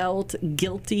felt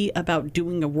guilty about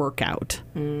doing a workout.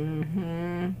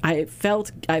 I've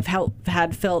felt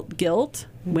guilt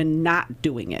when not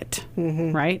doing it,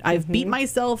 right? I've beat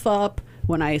myself up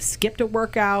when I skipped a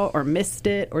workout or missed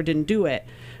it or didn't do it.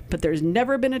 But there's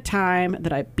never been a time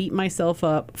that I beat myself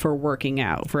up for working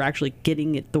out, for actually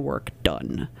getting the work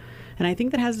done. And I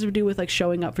think that has to do with like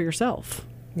showing up for yourself.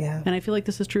 Yeah. And I feel like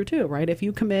this is true too, right? If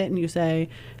you commit and you say,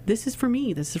 this is for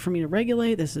me to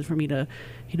regulate, this is for me to,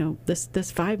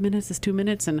 this 5 minutes, this 2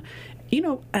 minutes. And,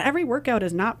 every workout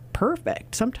is not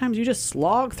perfect. Sometimes you just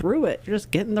slog through it. You're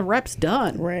just getting the reps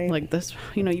done. Right. Like this,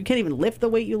 you can't even lift the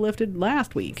weight you lifted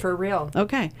last week. For real.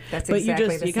 Okay. That's but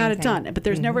exactly you got it done. But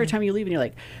there's never a time you leave and you're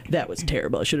like, that was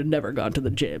terrible. I should have never gone to the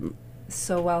gym.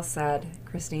 So well said,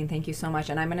 Christine. Thank you so much.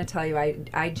 And I'm going to tell you,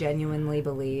 I genuinely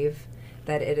believe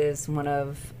that it is one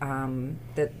of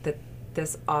that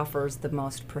this offers the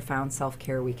most profound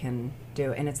self-care we can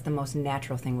do, and it's the most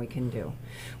natural thing we can do.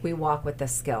 We walk with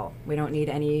this skill. We don't need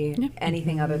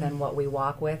anything other than what we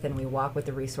walk with, and we walk with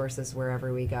the resources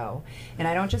wherever we go. And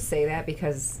I don't just say that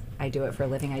because I do it for a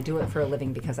living. I do it for a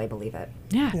living because I believe it.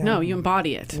 Yeah. No, you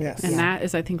embody it. Yes. And that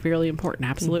is, I think, really important.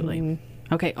 Absolutely.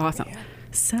 Okay, awesome. Yeah.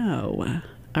 So,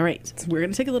 all right, so we're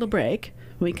going to take a little break.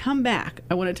 When we come back,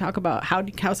 I want to talk about how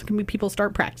can people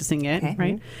start practicing it,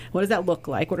 right? What does that look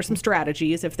like? What are some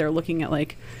strategies if they're looking at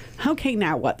like, okay,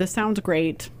 now what? This sounds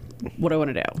great. What do I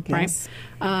want to do, yes.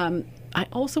 right? I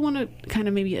also want to kind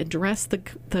of maybe address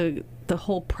the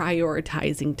whole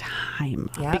prioritizing time.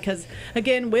 Yep. Because,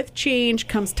 again, with change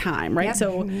comes time, right? Yep.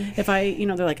 So if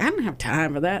they're like, I don't have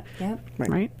time for that, Yep.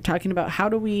 right? Talking about how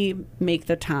do we make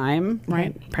the time,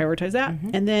 right? Prioritize that.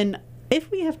 And then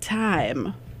if we have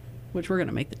time, which we're going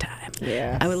to make the time.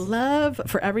 Yes. I would love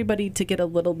for everybody to get a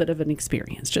little bit of an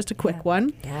experience, just a quick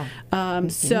one. Yeah.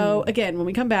 So, again, when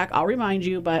we come back, I'll remind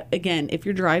you, but again, if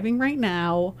you're driving right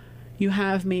now, you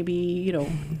have maybe,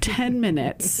 10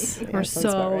 minutes or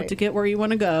so right. to get where you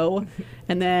want to go.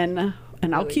 And then,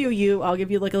 I'll cue you, I'll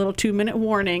give you like a little 2-minute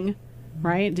warning,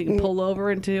 right? You can pull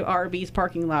over into RB's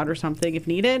parking lot or something if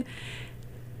needed.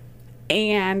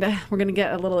 And we're going to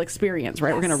get a little experience,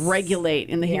 right? We're going to regulate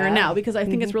in the here and now because I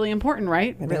think it's really important,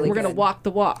 right? Really we're going to walk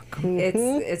the walk.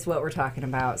 It's what we're talking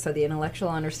about. So the intellectual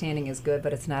understanding is good,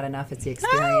 but it's not enough. It's the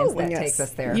experience that takes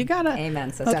us there. You gotta.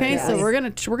 Amen, sister. Okay, Yes. so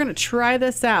we're gonna try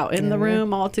this out in the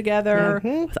room all together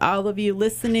with all of you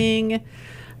listening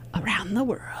around the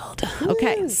world.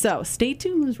 Okay, so stay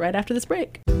tuned right after this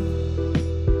break.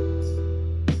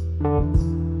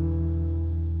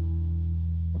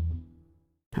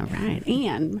 All right,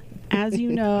 and as you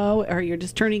know, or you're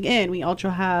just turning in, we also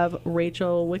have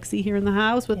Rachel Wixey here in the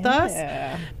house with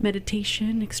us,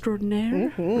 meditation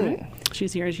extraordinaire. Right?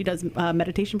 She's here. She does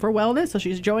meditation for wellness, so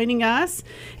she's joining us.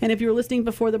 And if you were listening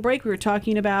before the break, we were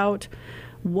talking about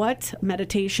what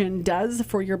meditation does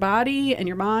for your body and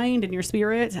your mind and your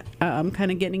spirit,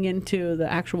 kind of getting into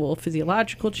the actual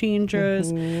physiological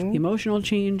changes, the emotional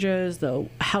changes, the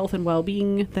health and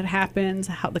well-being that happens,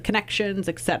 how the connections,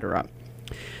 etc.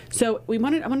 So I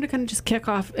wanted to kind of just kick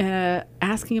off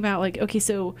asking about like, okay,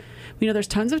 so we know there's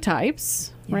tons of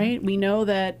types, right? We know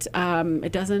that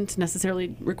it doesn't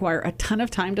necessarily require a ton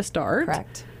of time to start.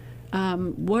 Correct.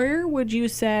 Where would you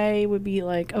say would be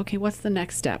like, okay, what's the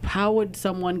next step? How would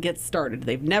someone get started?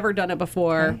 They've never done it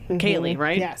before. Kaylee,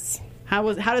 right? Yes. How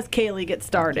does Kaylee get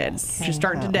started? She's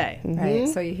starting today. Right.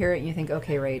 So you hear it and you think,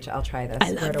 okay, Rach, I'll try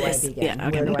this. Where do I begin? Yeah,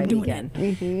 okay, Where do I I'm doing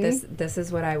begin? This is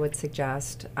what I would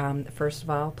suggest. First of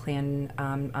all, plan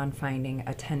on finding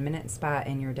a 10-minute spot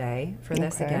in your day for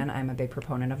this. Again, I'm a big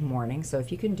proponent of morning. So if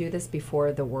you can do this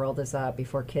before the world is up,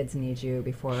 before kids need you,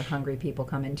 before hungry people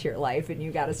come into your life and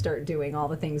you got to start doing all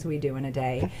the things we do in a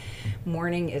day,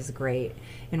 morning is great.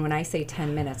 And when I say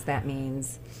 10 minutes, that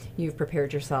means you've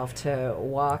prepared yourself to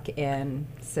walk in,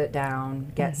 sit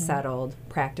down, get settled,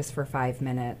 practice for 5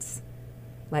 minutes,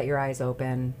 let your eyes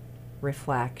open,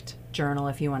 reflect, journal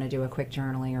if you want to do a quick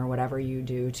journaling or whatever you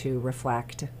do to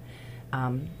reflect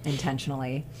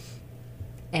intentionally,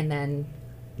 and then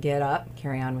get up,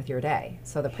 carry on with your day.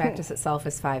 So the practice itself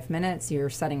is 5 minutes. You're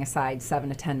setting aside 7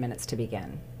 to 10 minutes to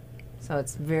begin. So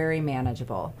it's very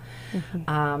manageable.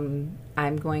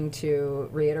 I'm going to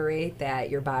reiterate that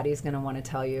your body's going to want to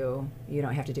tell you, you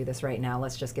don't have to do this right now.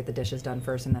 Let's just get the dishes done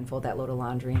first and then fold that load of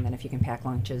laundry. And then if you can pack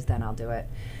lunches, then I'll do it.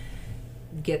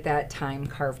 Get that time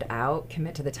carved out.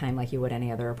 Commit to the time like you would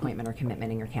any other appointment or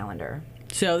commitment in your calendar.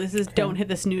 So this is don't hit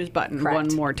the snooze button Correct.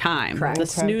 one more time. Correct. The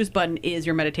snooze button is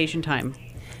your meditation time.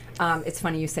 It's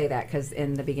funny you say that because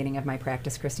in the beginning of my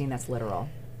practice, Christine, that's literal.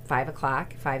 5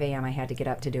 o'clock, 5 a.m. I had to get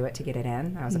up to do it, to get it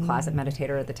in. I was a closet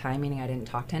meditator at the time, meaning I didn't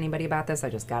talk to anybody about this. I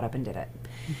just got up and did it.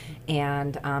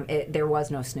 And there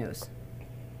was no snooze.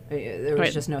 There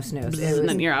was just no snooze.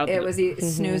 It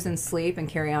was snooze and sleep and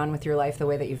carry on with your life the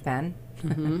way that you've been.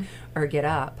 Or get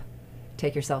up,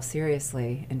 take yourself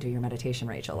seriously, and do your meditation,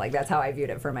 Rachel. Like, that's how I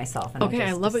viewed it for myself. And Okay,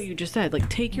 I love what you just said. Like,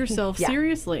 take yourself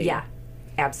seriously. Yeah.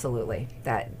 Absolutely.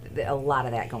 A lot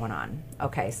of that going on.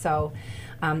 Okay, so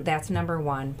that's number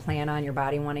one. Plan on your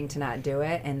body wanting to not do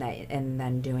it, and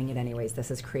then doing it anyways. This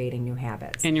is creating new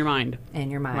habits. In your mind. In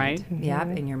your mind. Right? Mm-hmm.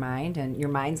 Yep, in your mind. And your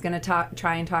mind's going to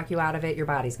try and talk you out of it. Your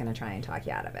body's going to try and talk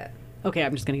you out of it. Okay,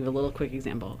 I'm just going to give a little quick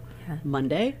example. Yeah.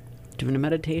 Monday, doing a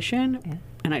meditation,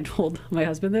 and I told my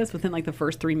husband this. Within like the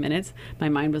first 3 minutes, my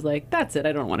mind was like, that's it,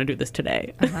 I don't want to do this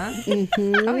today.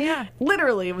 Oh, yeah.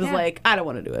 Literally, it was like, I don't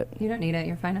want to do it. You don't need it.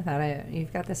 You're fine with that.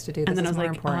 You've got this to do. This And then I is was more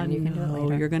like, important. oh, You can do it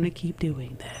later. you're going to keep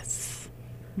doing this.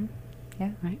 Yeah.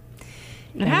 Right?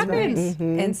 It happens.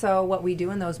 And so what we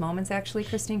do in those moments, actually,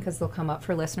 Christine, because they'll come up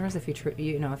for listeners if you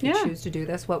choose to do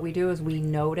this, what we do is we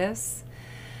notice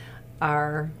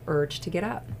our urge to get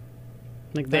up.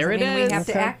 Like, there it is. We have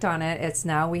to act on it. It's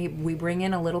now we bring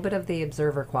in a little bit of the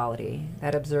observer quality,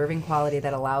 that observing quality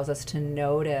that allows us to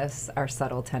notice our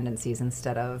subtle tendencies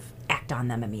instead of act on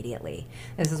them immediately.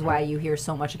 This is why you hear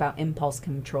so much about impulse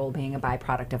control being a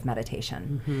byproduct of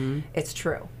meditation. It's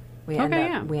true. We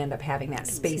end up having that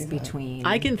space between.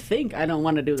 I can think I don't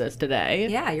want to do this today.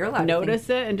 Yeah, you're allowed Notice to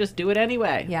think. it and just do it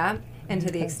anyway. Yeah. And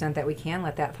to the extent that we can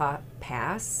let that thought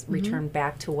pass, return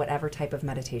back to whatever type of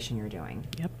meditation you're doing.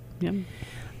 Yep.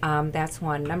 That's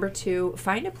one. Number two,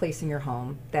 find a place in your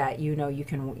home that you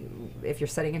can, if you're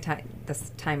setting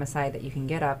this time aside, that you can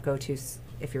get up, go to.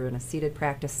 If you're in a seated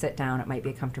practice, sit down. It might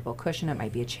be a comfortable cushion. It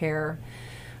might be a chair.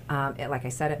 Like I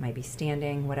said, it might be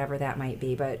standing, whatever that might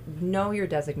be. But know your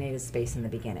designated space in the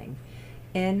beginning.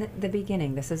 In the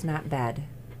beginning, this is not bed.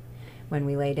 When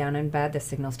we lay down in bed, this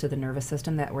signals to the nervous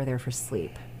system that we're there for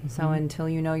sleep. So until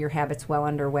you know your habit's well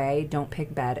underway, don't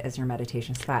pick bed as your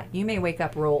meditation spot. You may wake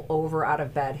up, roll over out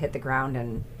of bed, hit the ground,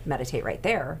 and meditate right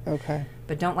there. Okay.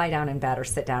 But don't lie down in bed or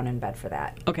sit down in bed for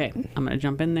that. Okay, I'm going to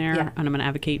jump in there, and I'm going to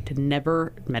advocate to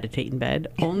never meditate in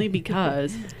bed, only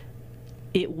because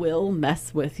it will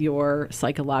mess with your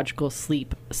psychological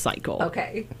sleep cycle.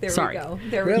 Okay, there Sorry. we go.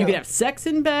 There You we can go. have sex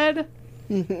in bed.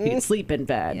 You can sleep in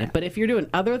bed. Yeah. But if you're doing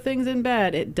other things in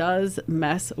bed, it does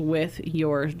mess with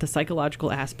the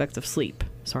psychological aspects of sleep.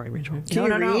 Sorry, Rachel. Can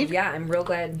you read? Yeah, I'm real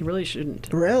glad. You really shouldn't.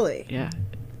 Really? Yeah.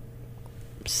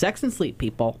 Sex and sleep,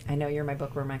 people. I know you're my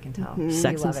bookworm, I can tell.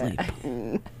 Sex You and love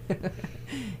sleep. it.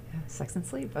 Sex and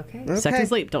sleep, okay. Sex and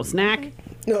sleep. Don't snack.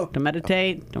 No. Don't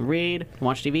meditate. Don't read. Don't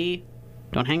watch TV.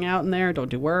 Don't hang out in there. Don't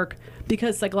do work.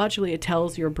 Because psychologically it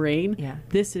tells your brain,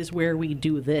 this is where we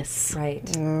do this.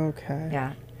 Right. Okay.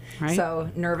 Yeah. Right? So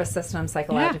nervous system,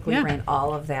 psychologically, Yeah. brain,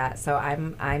 all of that. So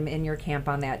I'm in your camp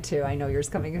on that too. I know yours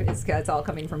it's all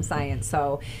coming from science.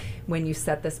 So when you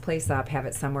set this place up, have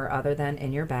it somewhere other than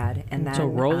in your bed, and then So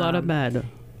roll out of bed.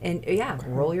 And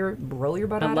roll your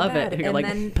butt I out love of bed. it. You're and like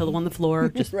then pillow on the floor,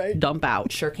 just dump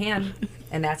out. Sure can.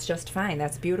 And that's just fine.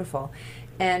 That's beautiful.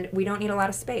 And we don't need a lot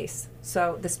of space.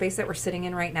 So the space that we're sitting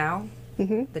in right now,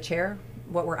 the chair,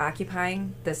 what we're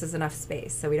occupying, this is enough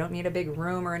space. So we don't need a big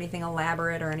room or anything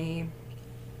elaborate or any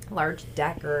large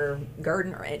deck or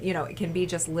garden. Or, it can be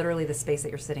just literally the space that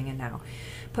you're sitting in now.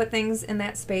 Put things in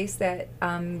that space that,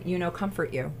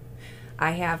 comfort you.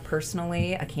 I have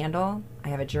personally a candle, I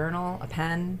have a journal, a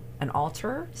pen, an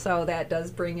altar. So that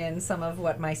does bring in some of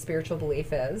what my spiritual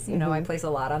belief is. I place a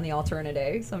lot on the altar in a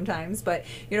day sometimes, but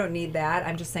you don't need that.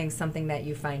 I'm just saying something that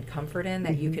you find comfort in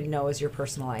that you can know is your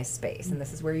personalized space. And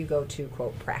this is where you go to,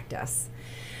 quote, practice.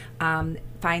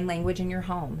 Find language in your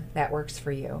home that works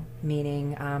for you.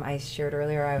 Meaning, I shared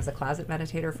earlier, I was a closet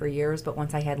meditator for years, but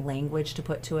once I had language to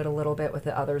put to it a little bit with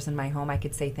the others in my home, I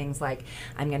could say things like,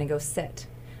 I'm going to go sit.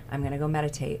 I'm going to go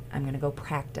meditate. I'm going to go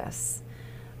practice.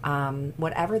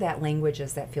 Whatever that language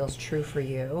is that feels true for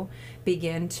you,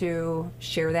 begin to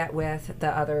share that with the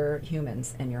other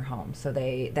humans in your home so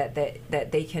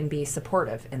that they can be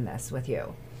supportive in this with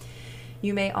you.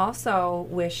 You may also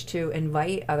wish to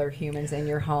invite other humans in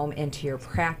your home into your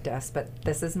practice, but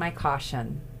this is my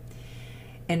caution.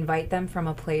 Invite them from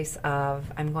a place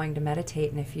of, I'm going to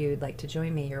meditate, and if you'd like to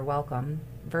join me, you're welcome,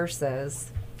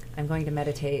 versus, I'm going to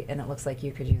meditate and it looks like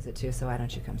you could use it too, so why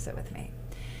don't you come sit with me?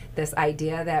 This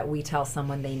idea that we tell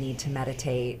someone they need to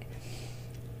meditate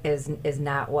is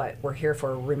not what we're here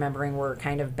for. Remembering we're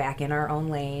kind of back in our own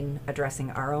lane,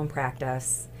 addressing our own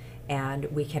practice, and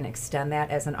we can extend that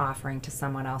as an offering to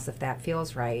someone else if that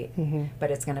feels right. But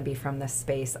it's going to be from the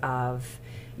space of,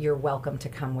 you're welcome to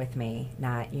come with me,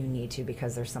 not you need to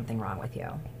because there's something wrong with you.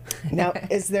 Now,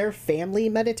 is there family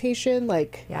meditation?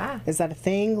 Like, is that a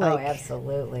thing? Like, oh,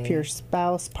 absolutely. If your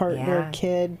spouse, partner,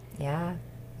 kid? Yeah.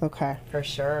 Okay. For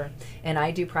sure. And I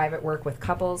do private work with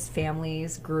couples,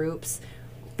 families, groups,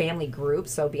 family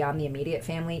groups, so beyond the immediate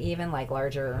family even, like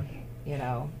larger,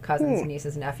 cousins,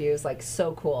 nieces, nephews, like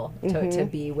so cool to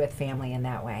be with family in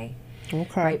that way.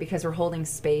 Okay. Right? Because we're holding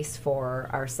space for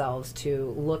ourselves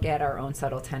to look at our own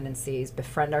subtle tendencies,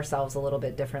 befriend ourselves a little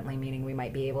bit differently, meaning we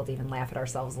might be able to even laugh at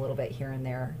ourselves a little bit here and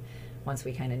there once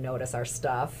we kind of notice our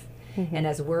stuff. And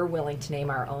as we're willing to name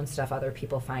our own stuff, other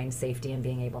people find safety in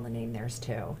being able to name theirs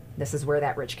too. This is where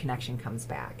that rich connection comes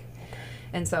back.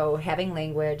 And so having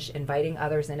language, inviting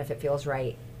others in if it feels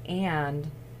right, and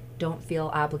don't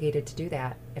feel obligated to do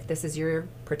that. If this is your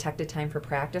protected time for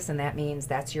practice, and that means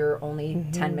that's your only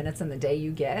 10 minutes in the day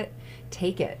you get,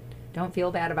 take it. Don't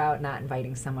feel bad about not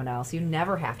inviting someone else. You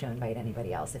never have to invite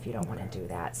anybody else if you don't want to do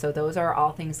that. So those are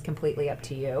all things completely up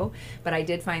to you. But I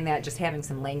did find that just having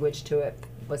some language to it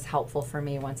was helpful for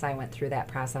me once I went through that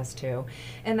process too.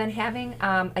 And then having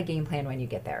a game plan when you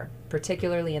get there,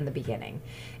 particularly in the beginning.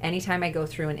 Anytime I go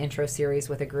through an intro series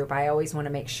with a group, I always want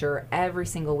to make sure every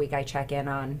single week I check in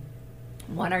on,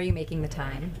 one, are you making the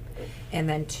time? And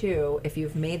then two, if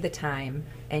you've made the time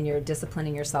and you're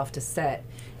disciplining yourself to sit,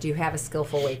 do you have a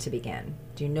skillful way to begin?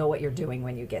 Do you know what you're doing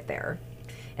when you get there?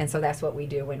 And so that's what we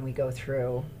do when we go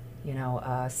through, you know,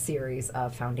 a series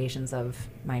of foundations of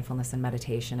mindfulness and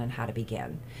meditation and how to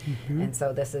begin. And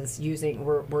so this is using,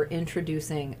 we're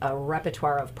introducing a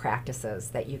repertoire of practices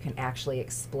that you can actually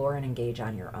explore and engage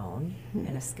on your own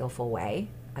in a skillful way.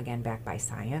 Again, backed by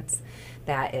science.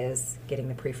 That is getting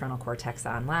the prefrontal cortex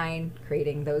online,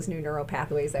 creating those new neural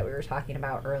pathways that we were talking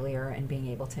about earlier, and being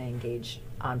able to engage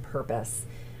on purpose,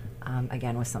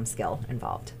 again, with some skill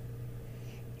involved.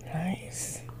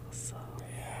 Nice.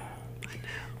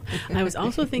 I was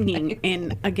also thinking,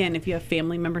 and again, if you have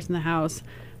family members in the house,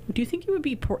 do you think it would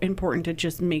be important to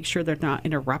just make sure they're not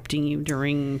interrupting you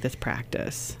during this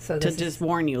practice? So to just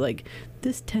warn you, like,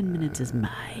 this 10 minutes is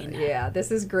mine. Yeah, this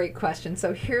is a great question.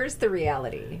 So here's the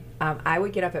reality. I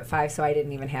would get up at 5, so I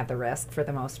didn't even have the risk for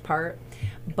the most part.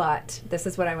 But this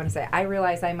is what I want to say. I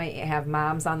realize I might have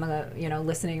moms on the,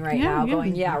 listening right now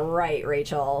going, yeah, right,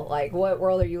 Rachel. Like, what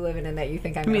world are you living in that you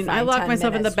think I'm going to find 10 minutes? I lock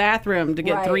myself in the bathroom to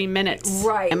get 3 minutes.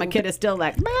 Right. And my kid is still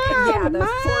like, Mom, yeah, the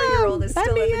 4-year-old is still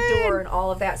at the door in. and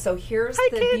all of that. So here's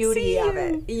the beauty of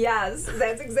it. Yes,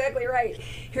 that's exactly right.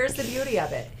 Here's the beauty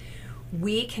of it.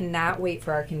 We cannot wait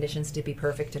for our conditions to be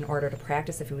perfect in order to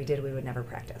practice. If we did, we would never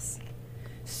practice.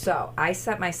 So I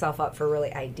set myself up for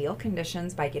really ideal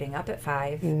conditions by getting up at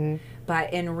 5.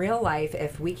 But in real life,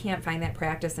 if we can't find that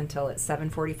practice until it's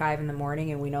 7:45 in the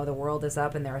morning and we know the world is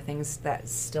up and there are things that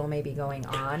still may be going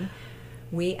on,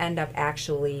 we end up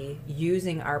actually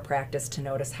using our practice to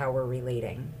notice how we're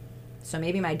relating. So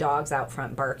maybe my dog's out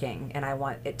front barking and I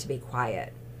want it to be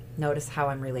quiet. Notice how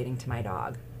I'm relating to my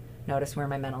dog. Notice where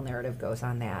my mental narrative goes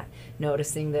on that.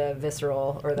 Noticing the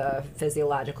visceral or the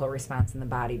physiological response in the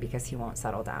body because he won't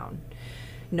settle down.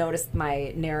 Notice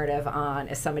my narrative on,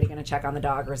 is somebody going to check on the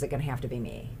dog or is it going to have to be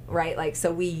me? Right? Like,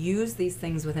 so we use these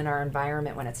things within our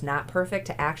environment when it's not perfect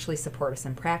to actually support us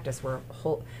in practice. We're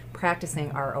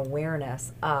practicing our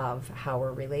awareness of how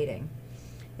we're relating.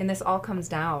 And this all comes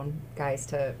down, guys,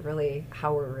 to really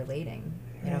how we're relating.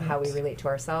 How we relate to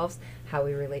ourselves, how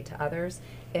we relate to others.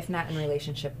 If not in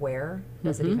relationship, where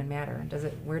does it even matter?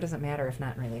 Where does it matter if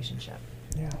not in relationship?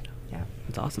 Yeah.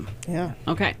 That's awesome. Yeah.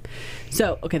 Okay.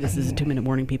 So, this is a 2-minute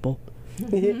warning, people. So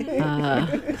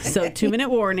 2-minute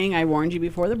warning. I warned you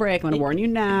before the break. I'm going to warn you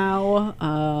now.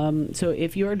 So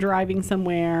if you are driving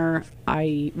somewhere,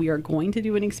 we are going to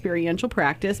do an experiential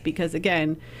practice because,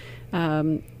 again,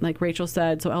 like Rachel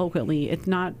said so eloquently, it's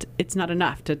not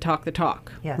enough to talk the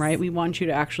talk, right? We want you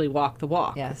to actually walk the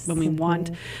walk. Yes. And we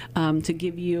want to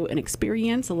give you an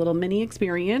experience, a little mini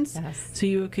experience, so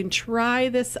you can try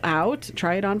this out,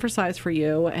 try it on for size for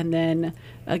you, and then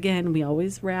again, we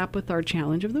always wrap with our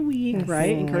challenge of the week,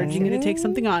 right? Encouraging you to take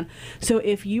something on. So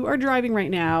if you are driving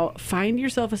right now, find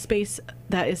yourself a space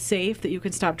that is safe that you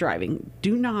can stop driving.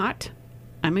 Do not,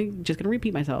 I'm just going to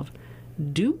repeat myself,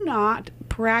 do not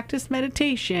practice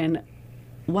meditation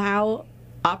while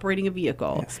operating a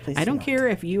vehicle. Yes, I don't care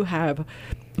if you have,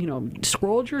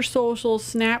 scrolled your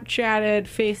socials, Snapchatted,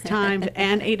 FaceTimed,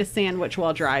 and ate a sandwich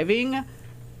while driving.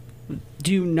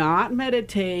 Do not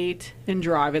meditate and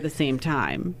drive at the same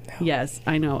time. No. Yes,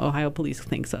 I know Ohio police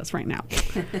thinks us right now.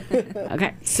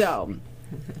 Okay, so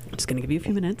I'm just going to give you a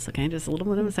few minutes, okay? Just a little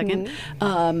bit of a second.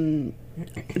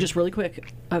 Just really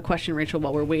quick question, Rachel,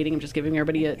 while we're waiting. I'm just giving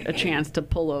everybody a chance to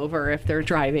pull over if they're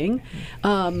driving.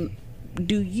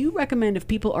 Do you recommend if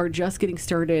people are just getting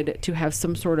started to have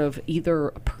some sort of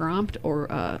either prompt or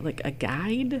like a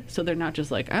guide so they're not just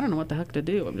like, I don't know what the heck to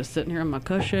do. I'm just sitting here on my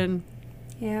cushion,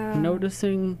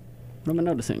 noticing. What am I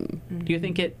noticing? Do you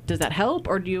think does that help?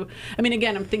 Or do you,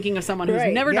 again, I'm thinking of someone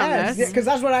who's never done this. Because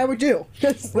that's what I would do.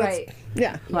 Right.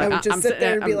 Yeah. Like, I would just sit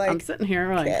there and be like, I'm sitting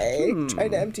here like, okay,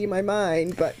 trying to empty my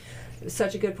mind. But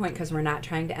Such a good point, because we're not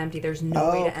trying to empty. There's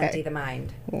no way to empty the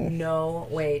mind. No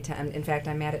way to in fact,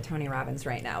 I'm mad at Tony Robbins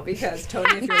right now, because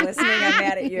Tony, if you're listening, I'm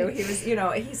mad at you. He was,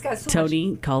 he's got so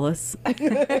Tony, call us.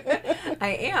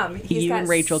 I am. You and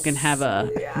Rachel can have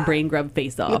a brain grub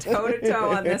face off. Toe to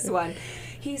toe on this one.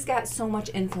 He's got so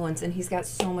much influence, and he's got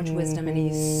so much wisdom, and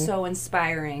he's so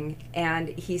inspiring. And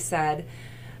he said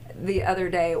the other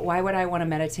day, why would I want to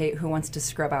meditate? Who wants to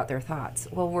scrub out their thoughts?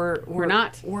 Well, we're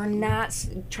not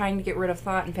trying to get rid of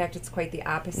thought. In fact, it's quite the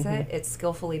opposite. It's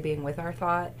skillfully being with our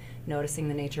thought, noticing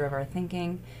the nature of our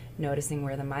thinking, noticing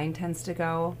where the mind tends to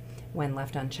go when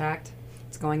left unchecked.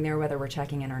 It's going there whether we're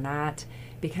checking in or not,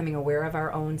 becoming aware of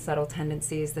our own subtle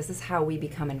tendencies. This is how we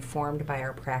become informed by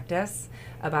our practice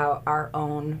about our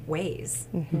own ways.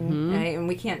 Right? And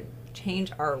we can't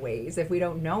change our ways if we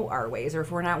don't know our ways, or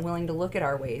if we're not willing to look at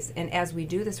our ways. And as we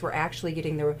do this, we're actually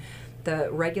getting the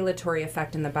regulatory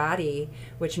effect in the body,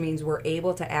 which means we're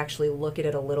able to actually look at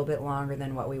it a little bit longer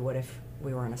than what we would if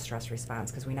we were in a stress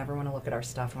response, because we never want to look at our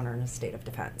stuff when we're in a state of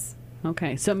defense.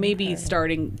 Okay, so maybe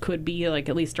starting could be like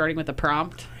at least starting with a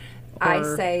prompt. I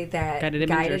say that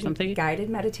guided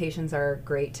meditations are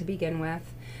great to begin with.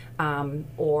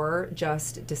 Or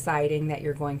just deciding that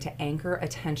you're going to anchor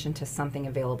attention to something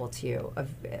available to you. Of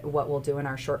what we'll do in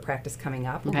our short practice coming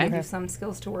up, we'll give you some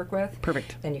skills to work with.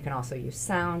 Perfect. Then you can also use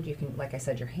sound. You can, like I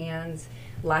said, your hands.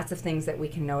 Lots of things that we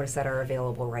can notice that are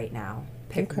available right now.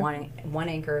 Pick one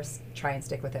anchor, try and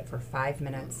stick with it for 5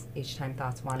 minutes. Each time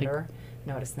thoughts wander,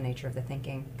 notice the nature of the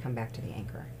thinking, come back to the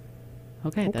anchor.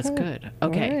 Okay, that's good.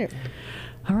 Okay.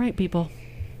 All right, people.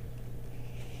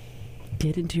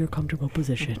 Get into your comfortable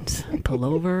positions. Pull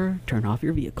over, turn off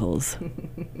your vehicles.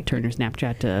 Turn your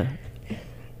Snapchat to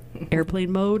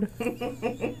airplane mode.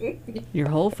 Your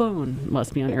whole phone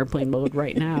must be on airplane mode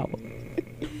right now.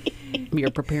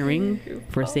 You're preparing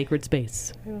for a sacred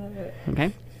space. I love it.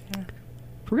 Okay? Yeah.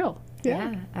 For real.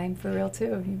 Yeah, I'm for real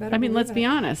too. You better. I mean, let's be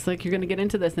honest. Like, you're going to get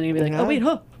into this and you're going to be like, oh,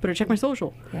 wait, better check my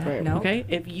social. Yeah. Right. No. Okay?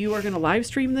 If you are going to live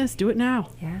stream this, do it now.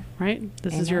 Yeah. Right?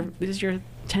 This is your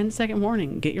 10-second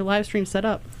warning. Get your live stream set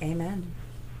up. Amen.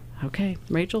 Okay.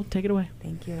 Rachel, take it away.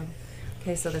 Thank you.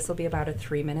 Okay, so this will be about a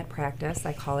 3-minute practice.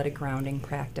 I call it a grounding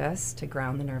practice to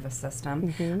ground the nervous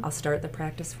system. I'll start the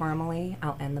practice formally.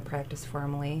 I'll end the practice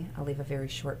formally. I'll leave a very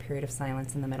short period of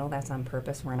silence in the middle. That's on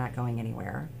purpose. We're not going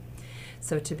anywhere.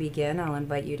 So to begin, I'll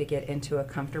invite you to get into a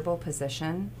comfortable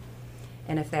position.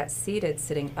 And if that's seated,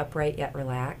 sitting upright yet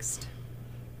relaxed.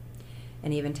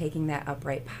 And even taking that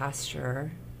upright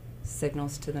posture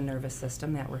signals to the nervous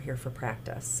system that we're here for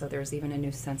practice. So there's even a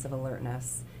new sense of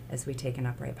alertness as we take an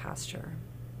upright posture.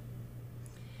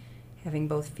 Having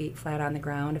both feet flat on the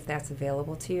ground if that's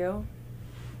available to you.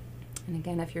 And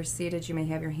again, if you're seated, you may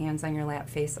have your hands on your lap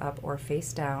face up or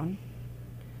face down.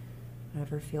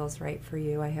 Whatever feels right for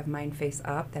you. I have mine face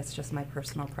up. That's just my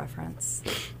personal preference.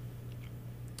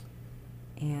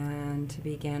 And to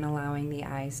begin, allowing the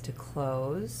eyes to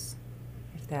close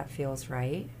if that feels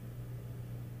right.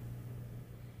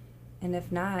 And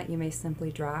if not, you may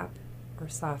simply drop or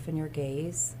soften your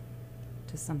gaze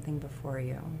to something before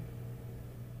you.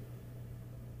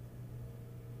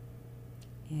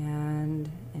 And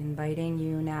inviting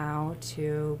you now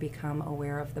to become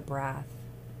aware of the breath.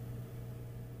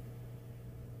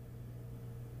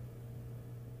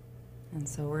 And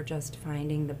so we're just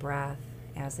finding the breath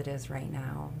as it is right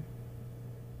now.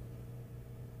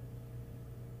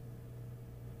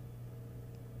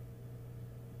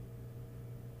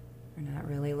 We're not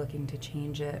really looking to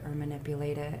change it or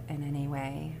manipulate it in any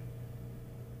way.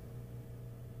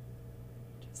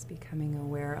 Just becoming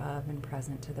aware of and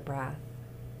present to the breath.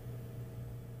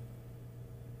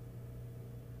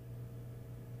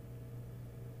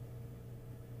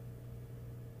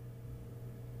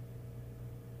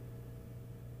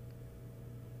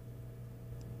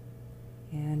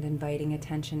 And inviting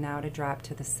attention now to drop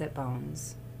to the sit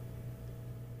bones.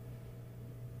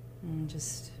 And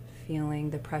just feeling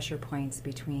the pressure points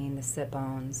between the sit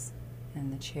bones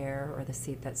and the chair or the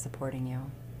seat that's supporting you.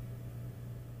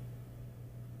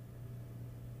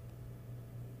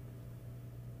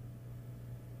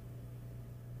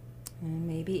 And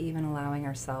maybe even allowing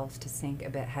ourselves to sink a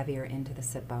bit heavier into the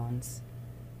sit bones.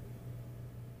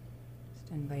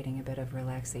 Just inviting a bit of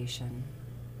relaxation.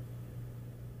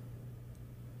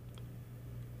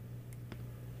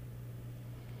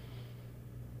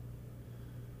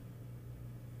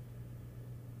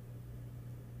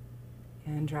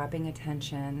 And dropping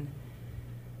attention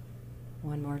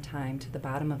one more time to the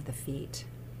bottom of the feet.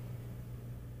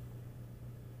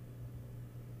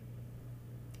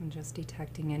 And just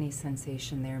detecting any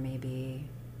sensation there may be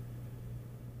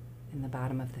in the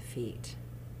bottom of the feet.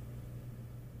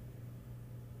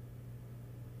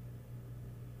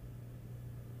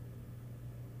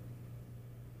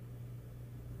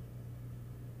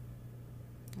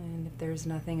 And if there's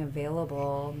nothing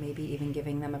available, maybe even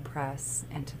giving them a press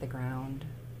into the ground.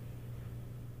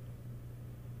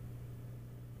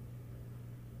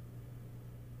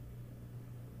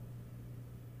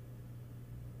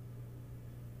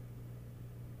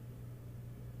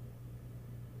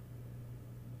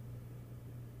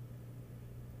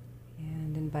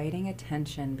 And inviting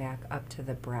attention back up to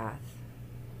the breath.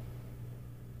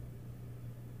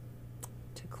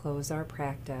 To close our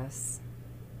practice,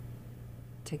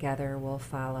 together we'll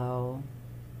follow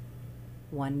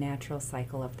one natural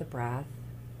cycle of the breath,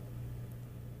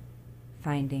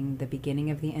 finding the beginning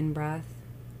of the in-breath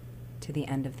to the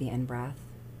end of the in-breath,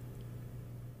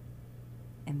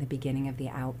 and the beginning of the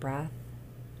out-breath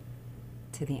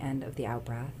to the end of the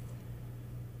out-breath.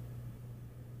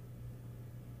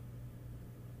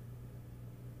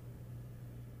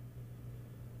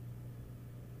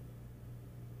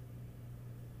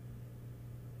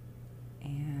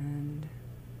 And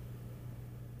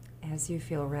as you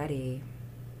feel ready,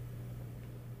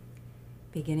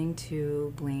 beginning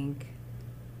to blink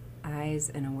eyes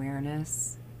and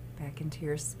awareness back into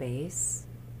your space.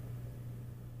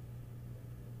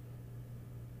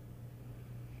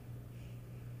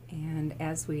 And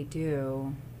as we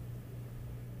do,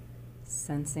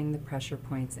 sensing the pressure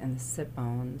points in the sit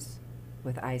bones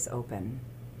with eyes open.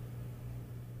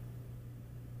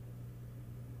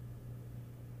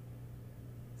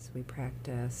 So we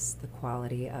practice the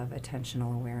quality of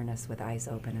attentional awareness with eyes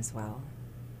open as well.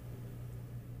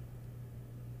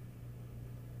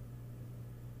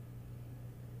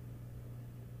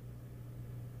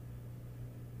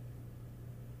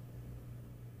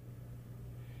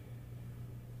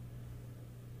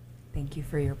 Thank you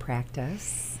for your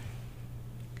practice.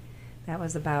 That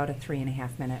was about a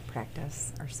 3.5 minute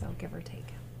practice or so, give or take.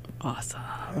 Awesome.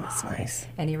 That's nice.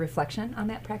 Any reflection on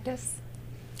that practice?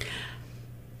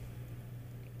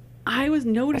 I was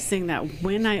noticing that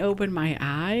when I opened my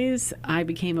eyes, I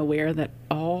became aware that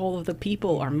all of the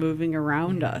people are moving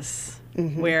around us,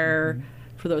 where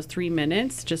for those 3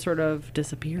 minutes just sort of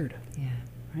disappeared. Yeah.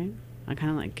 Right? I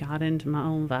kind of like got into my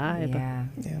own vibe. Yeah.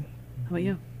 Yeah. How about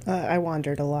you? I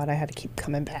wandered a lot. I had to keep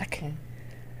coming back. Okay.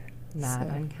 Not So,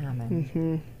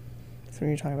 uncommon. So when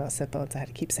you're talking about sit bones, I had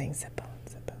to keep saying sit bones,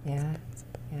 sit bones. Yeah.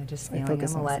 Sit bones. Yeah, just So I feeling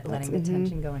focus them, on sit bones. letting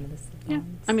attention go into the sit Yeah.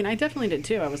 bones. I mean, I definitely did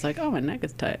too. I was like, oh, my neck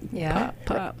is tight. Yeah. Pop,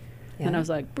 pop. Yeah. And I was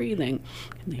like, breathing.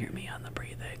 Can they hear me on the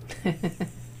breathing?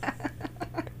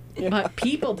 But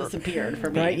people disappeared for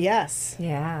me. Right? Yes.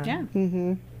 Yeah.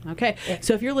 Yeah. Okay.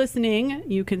 So if you're listening,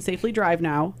 you can safely drive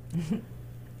now.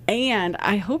 And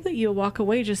I hope that you'll walk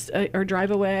away or drive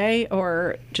away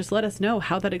or just let us know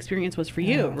how that experience was for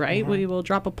you, right? We will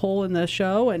drop a poll in the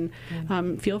show and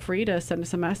feel free to send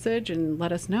us a message and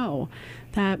let us know.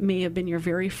 That may have been your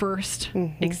very first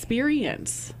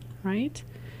experience, right?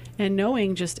 And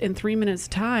knowing just in 3 minutes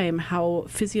time how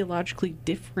physiologically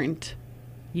different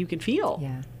you can feel.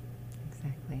 Yeah,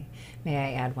 exactly. May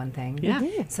I add one thing?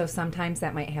 Yeah. So sometimes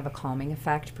that might have a calming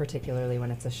effect, particularly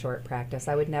when it's a short practice.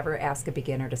 I would never ask a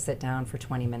beginner to sit down for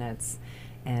 20 minutes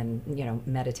and,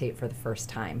 meditate for the first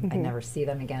time. I'd never see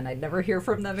them again. I'd never hear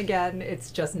from them again. It's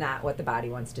just not what the body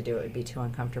wants to do. It would be too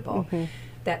uncomfortable.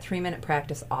 That 3-minute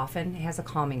practice often has a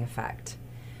calming effect.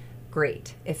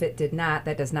 Great. If it did not,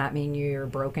 that does not mean you're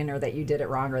broken or that you did it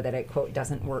wrong or that it, quote,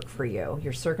 doesn't work for you.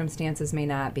 Your circumstances may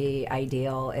not be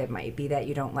ideal. It might be that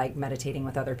you don't like meditating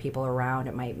with other people around.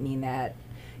 It might mean that,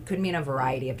 could mean a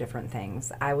variety of different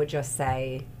things. I would just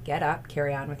say, get up,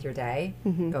 carry on with your day,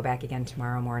 go back again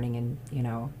tomorrow morning and,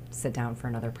 sit down for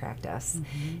another practice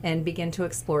and begin to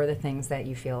explore the things that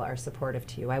you feel are supportive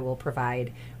to you. I will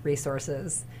provide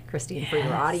resources, Christine, for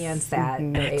your audience that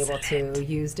are able to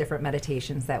use different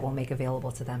meditations that we'll make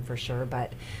available to them for sure.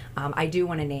 But I do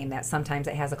want to name that sometimes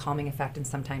it has a calming effect and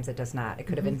sometimes it does not. It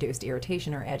could have induced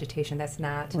irritation or agitation. That's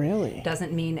not, Really?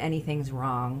 doesn't mean anything's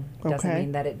wrong. Doesn't Okay.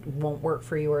 mean that it won't work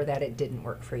for you or that it didn't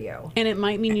work for you. And it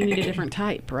might mean you need a different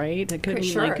type, right? It could mean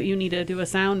Sure. like you need to do a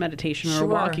sound meditation or Sure. a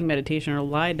walking meditation or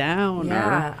lie down.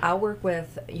 Yeah, I'll work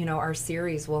with, our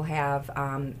series will have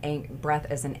breath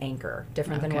as an anchor,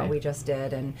 different than what Okay. we just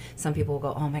did. And some people will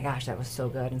go, oh my gosh, that was so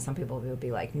good. And some people will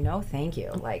be like, no, thank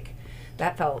you. Like,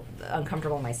 that felt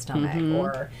uncomfortable in my stomach.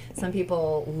 Or some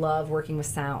people love working with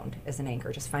sound as an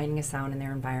anchor, just finding a sound in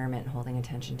their environment and holding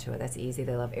attention to it. That's easy.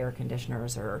 They love air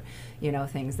conditioners or,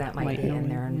 things that might White be in noise,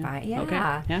 their yeah. environment. Yeah.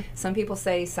 Okay, yeah. Some people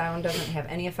say sound doesn't have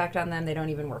any effect on them. They don't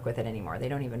even work with it anymore. They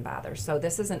don't even bother. So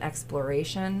this is an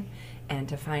exploration and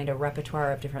to find a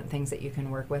repertoire of different things that you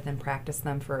can work with and practice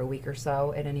them for a week or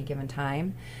so at any given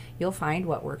time. You'll find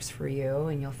what works for you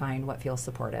and you'll find what feels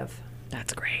supportive.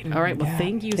 That's great. All right. Well,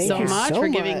 thank you Thank so you much so for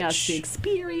giving us much. the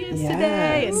experience Yes.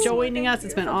 today and joining us.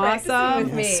 It's been awesome.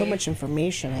 with me. So much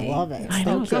information. I love it. I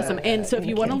know, it's awesome. And so if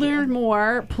you want to learn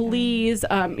more, please,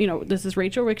 this is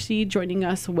Rachel Wixey joining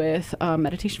us with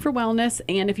Meditation for Wellness.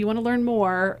 And if you want to learn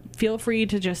more, feel free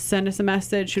to just send us a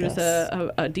message, shoot us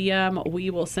a DM. We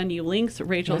will send you links.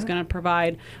 Rachel is going to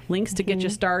provide links to get you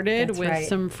started That's with right.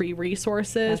 some free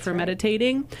resources for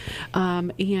meditating.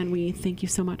 And we thank you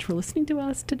so much for listening to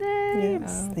us today.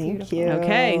 Yes, thank you.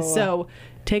 Okay, so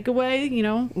take away,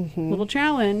 little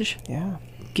challenge. Yeah.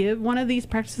 Give one of these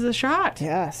practices a shot.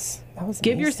 Yes. That was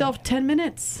Give amazing. yourself 10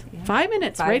 minutes, 5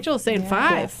 minutes. Rachel's saying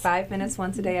 5. Yeah, 5 minutes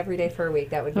once a day, every day for a week.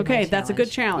 That would be Okay, my that's a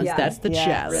good challenge. Yeah. That's the Yes.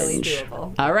 challenge. Really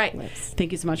doable. All right.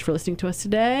 Thank you so much for listening to us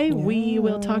today. We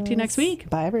will talk to you next week.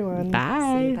 Bye, everyone.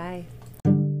 Bye. Bye.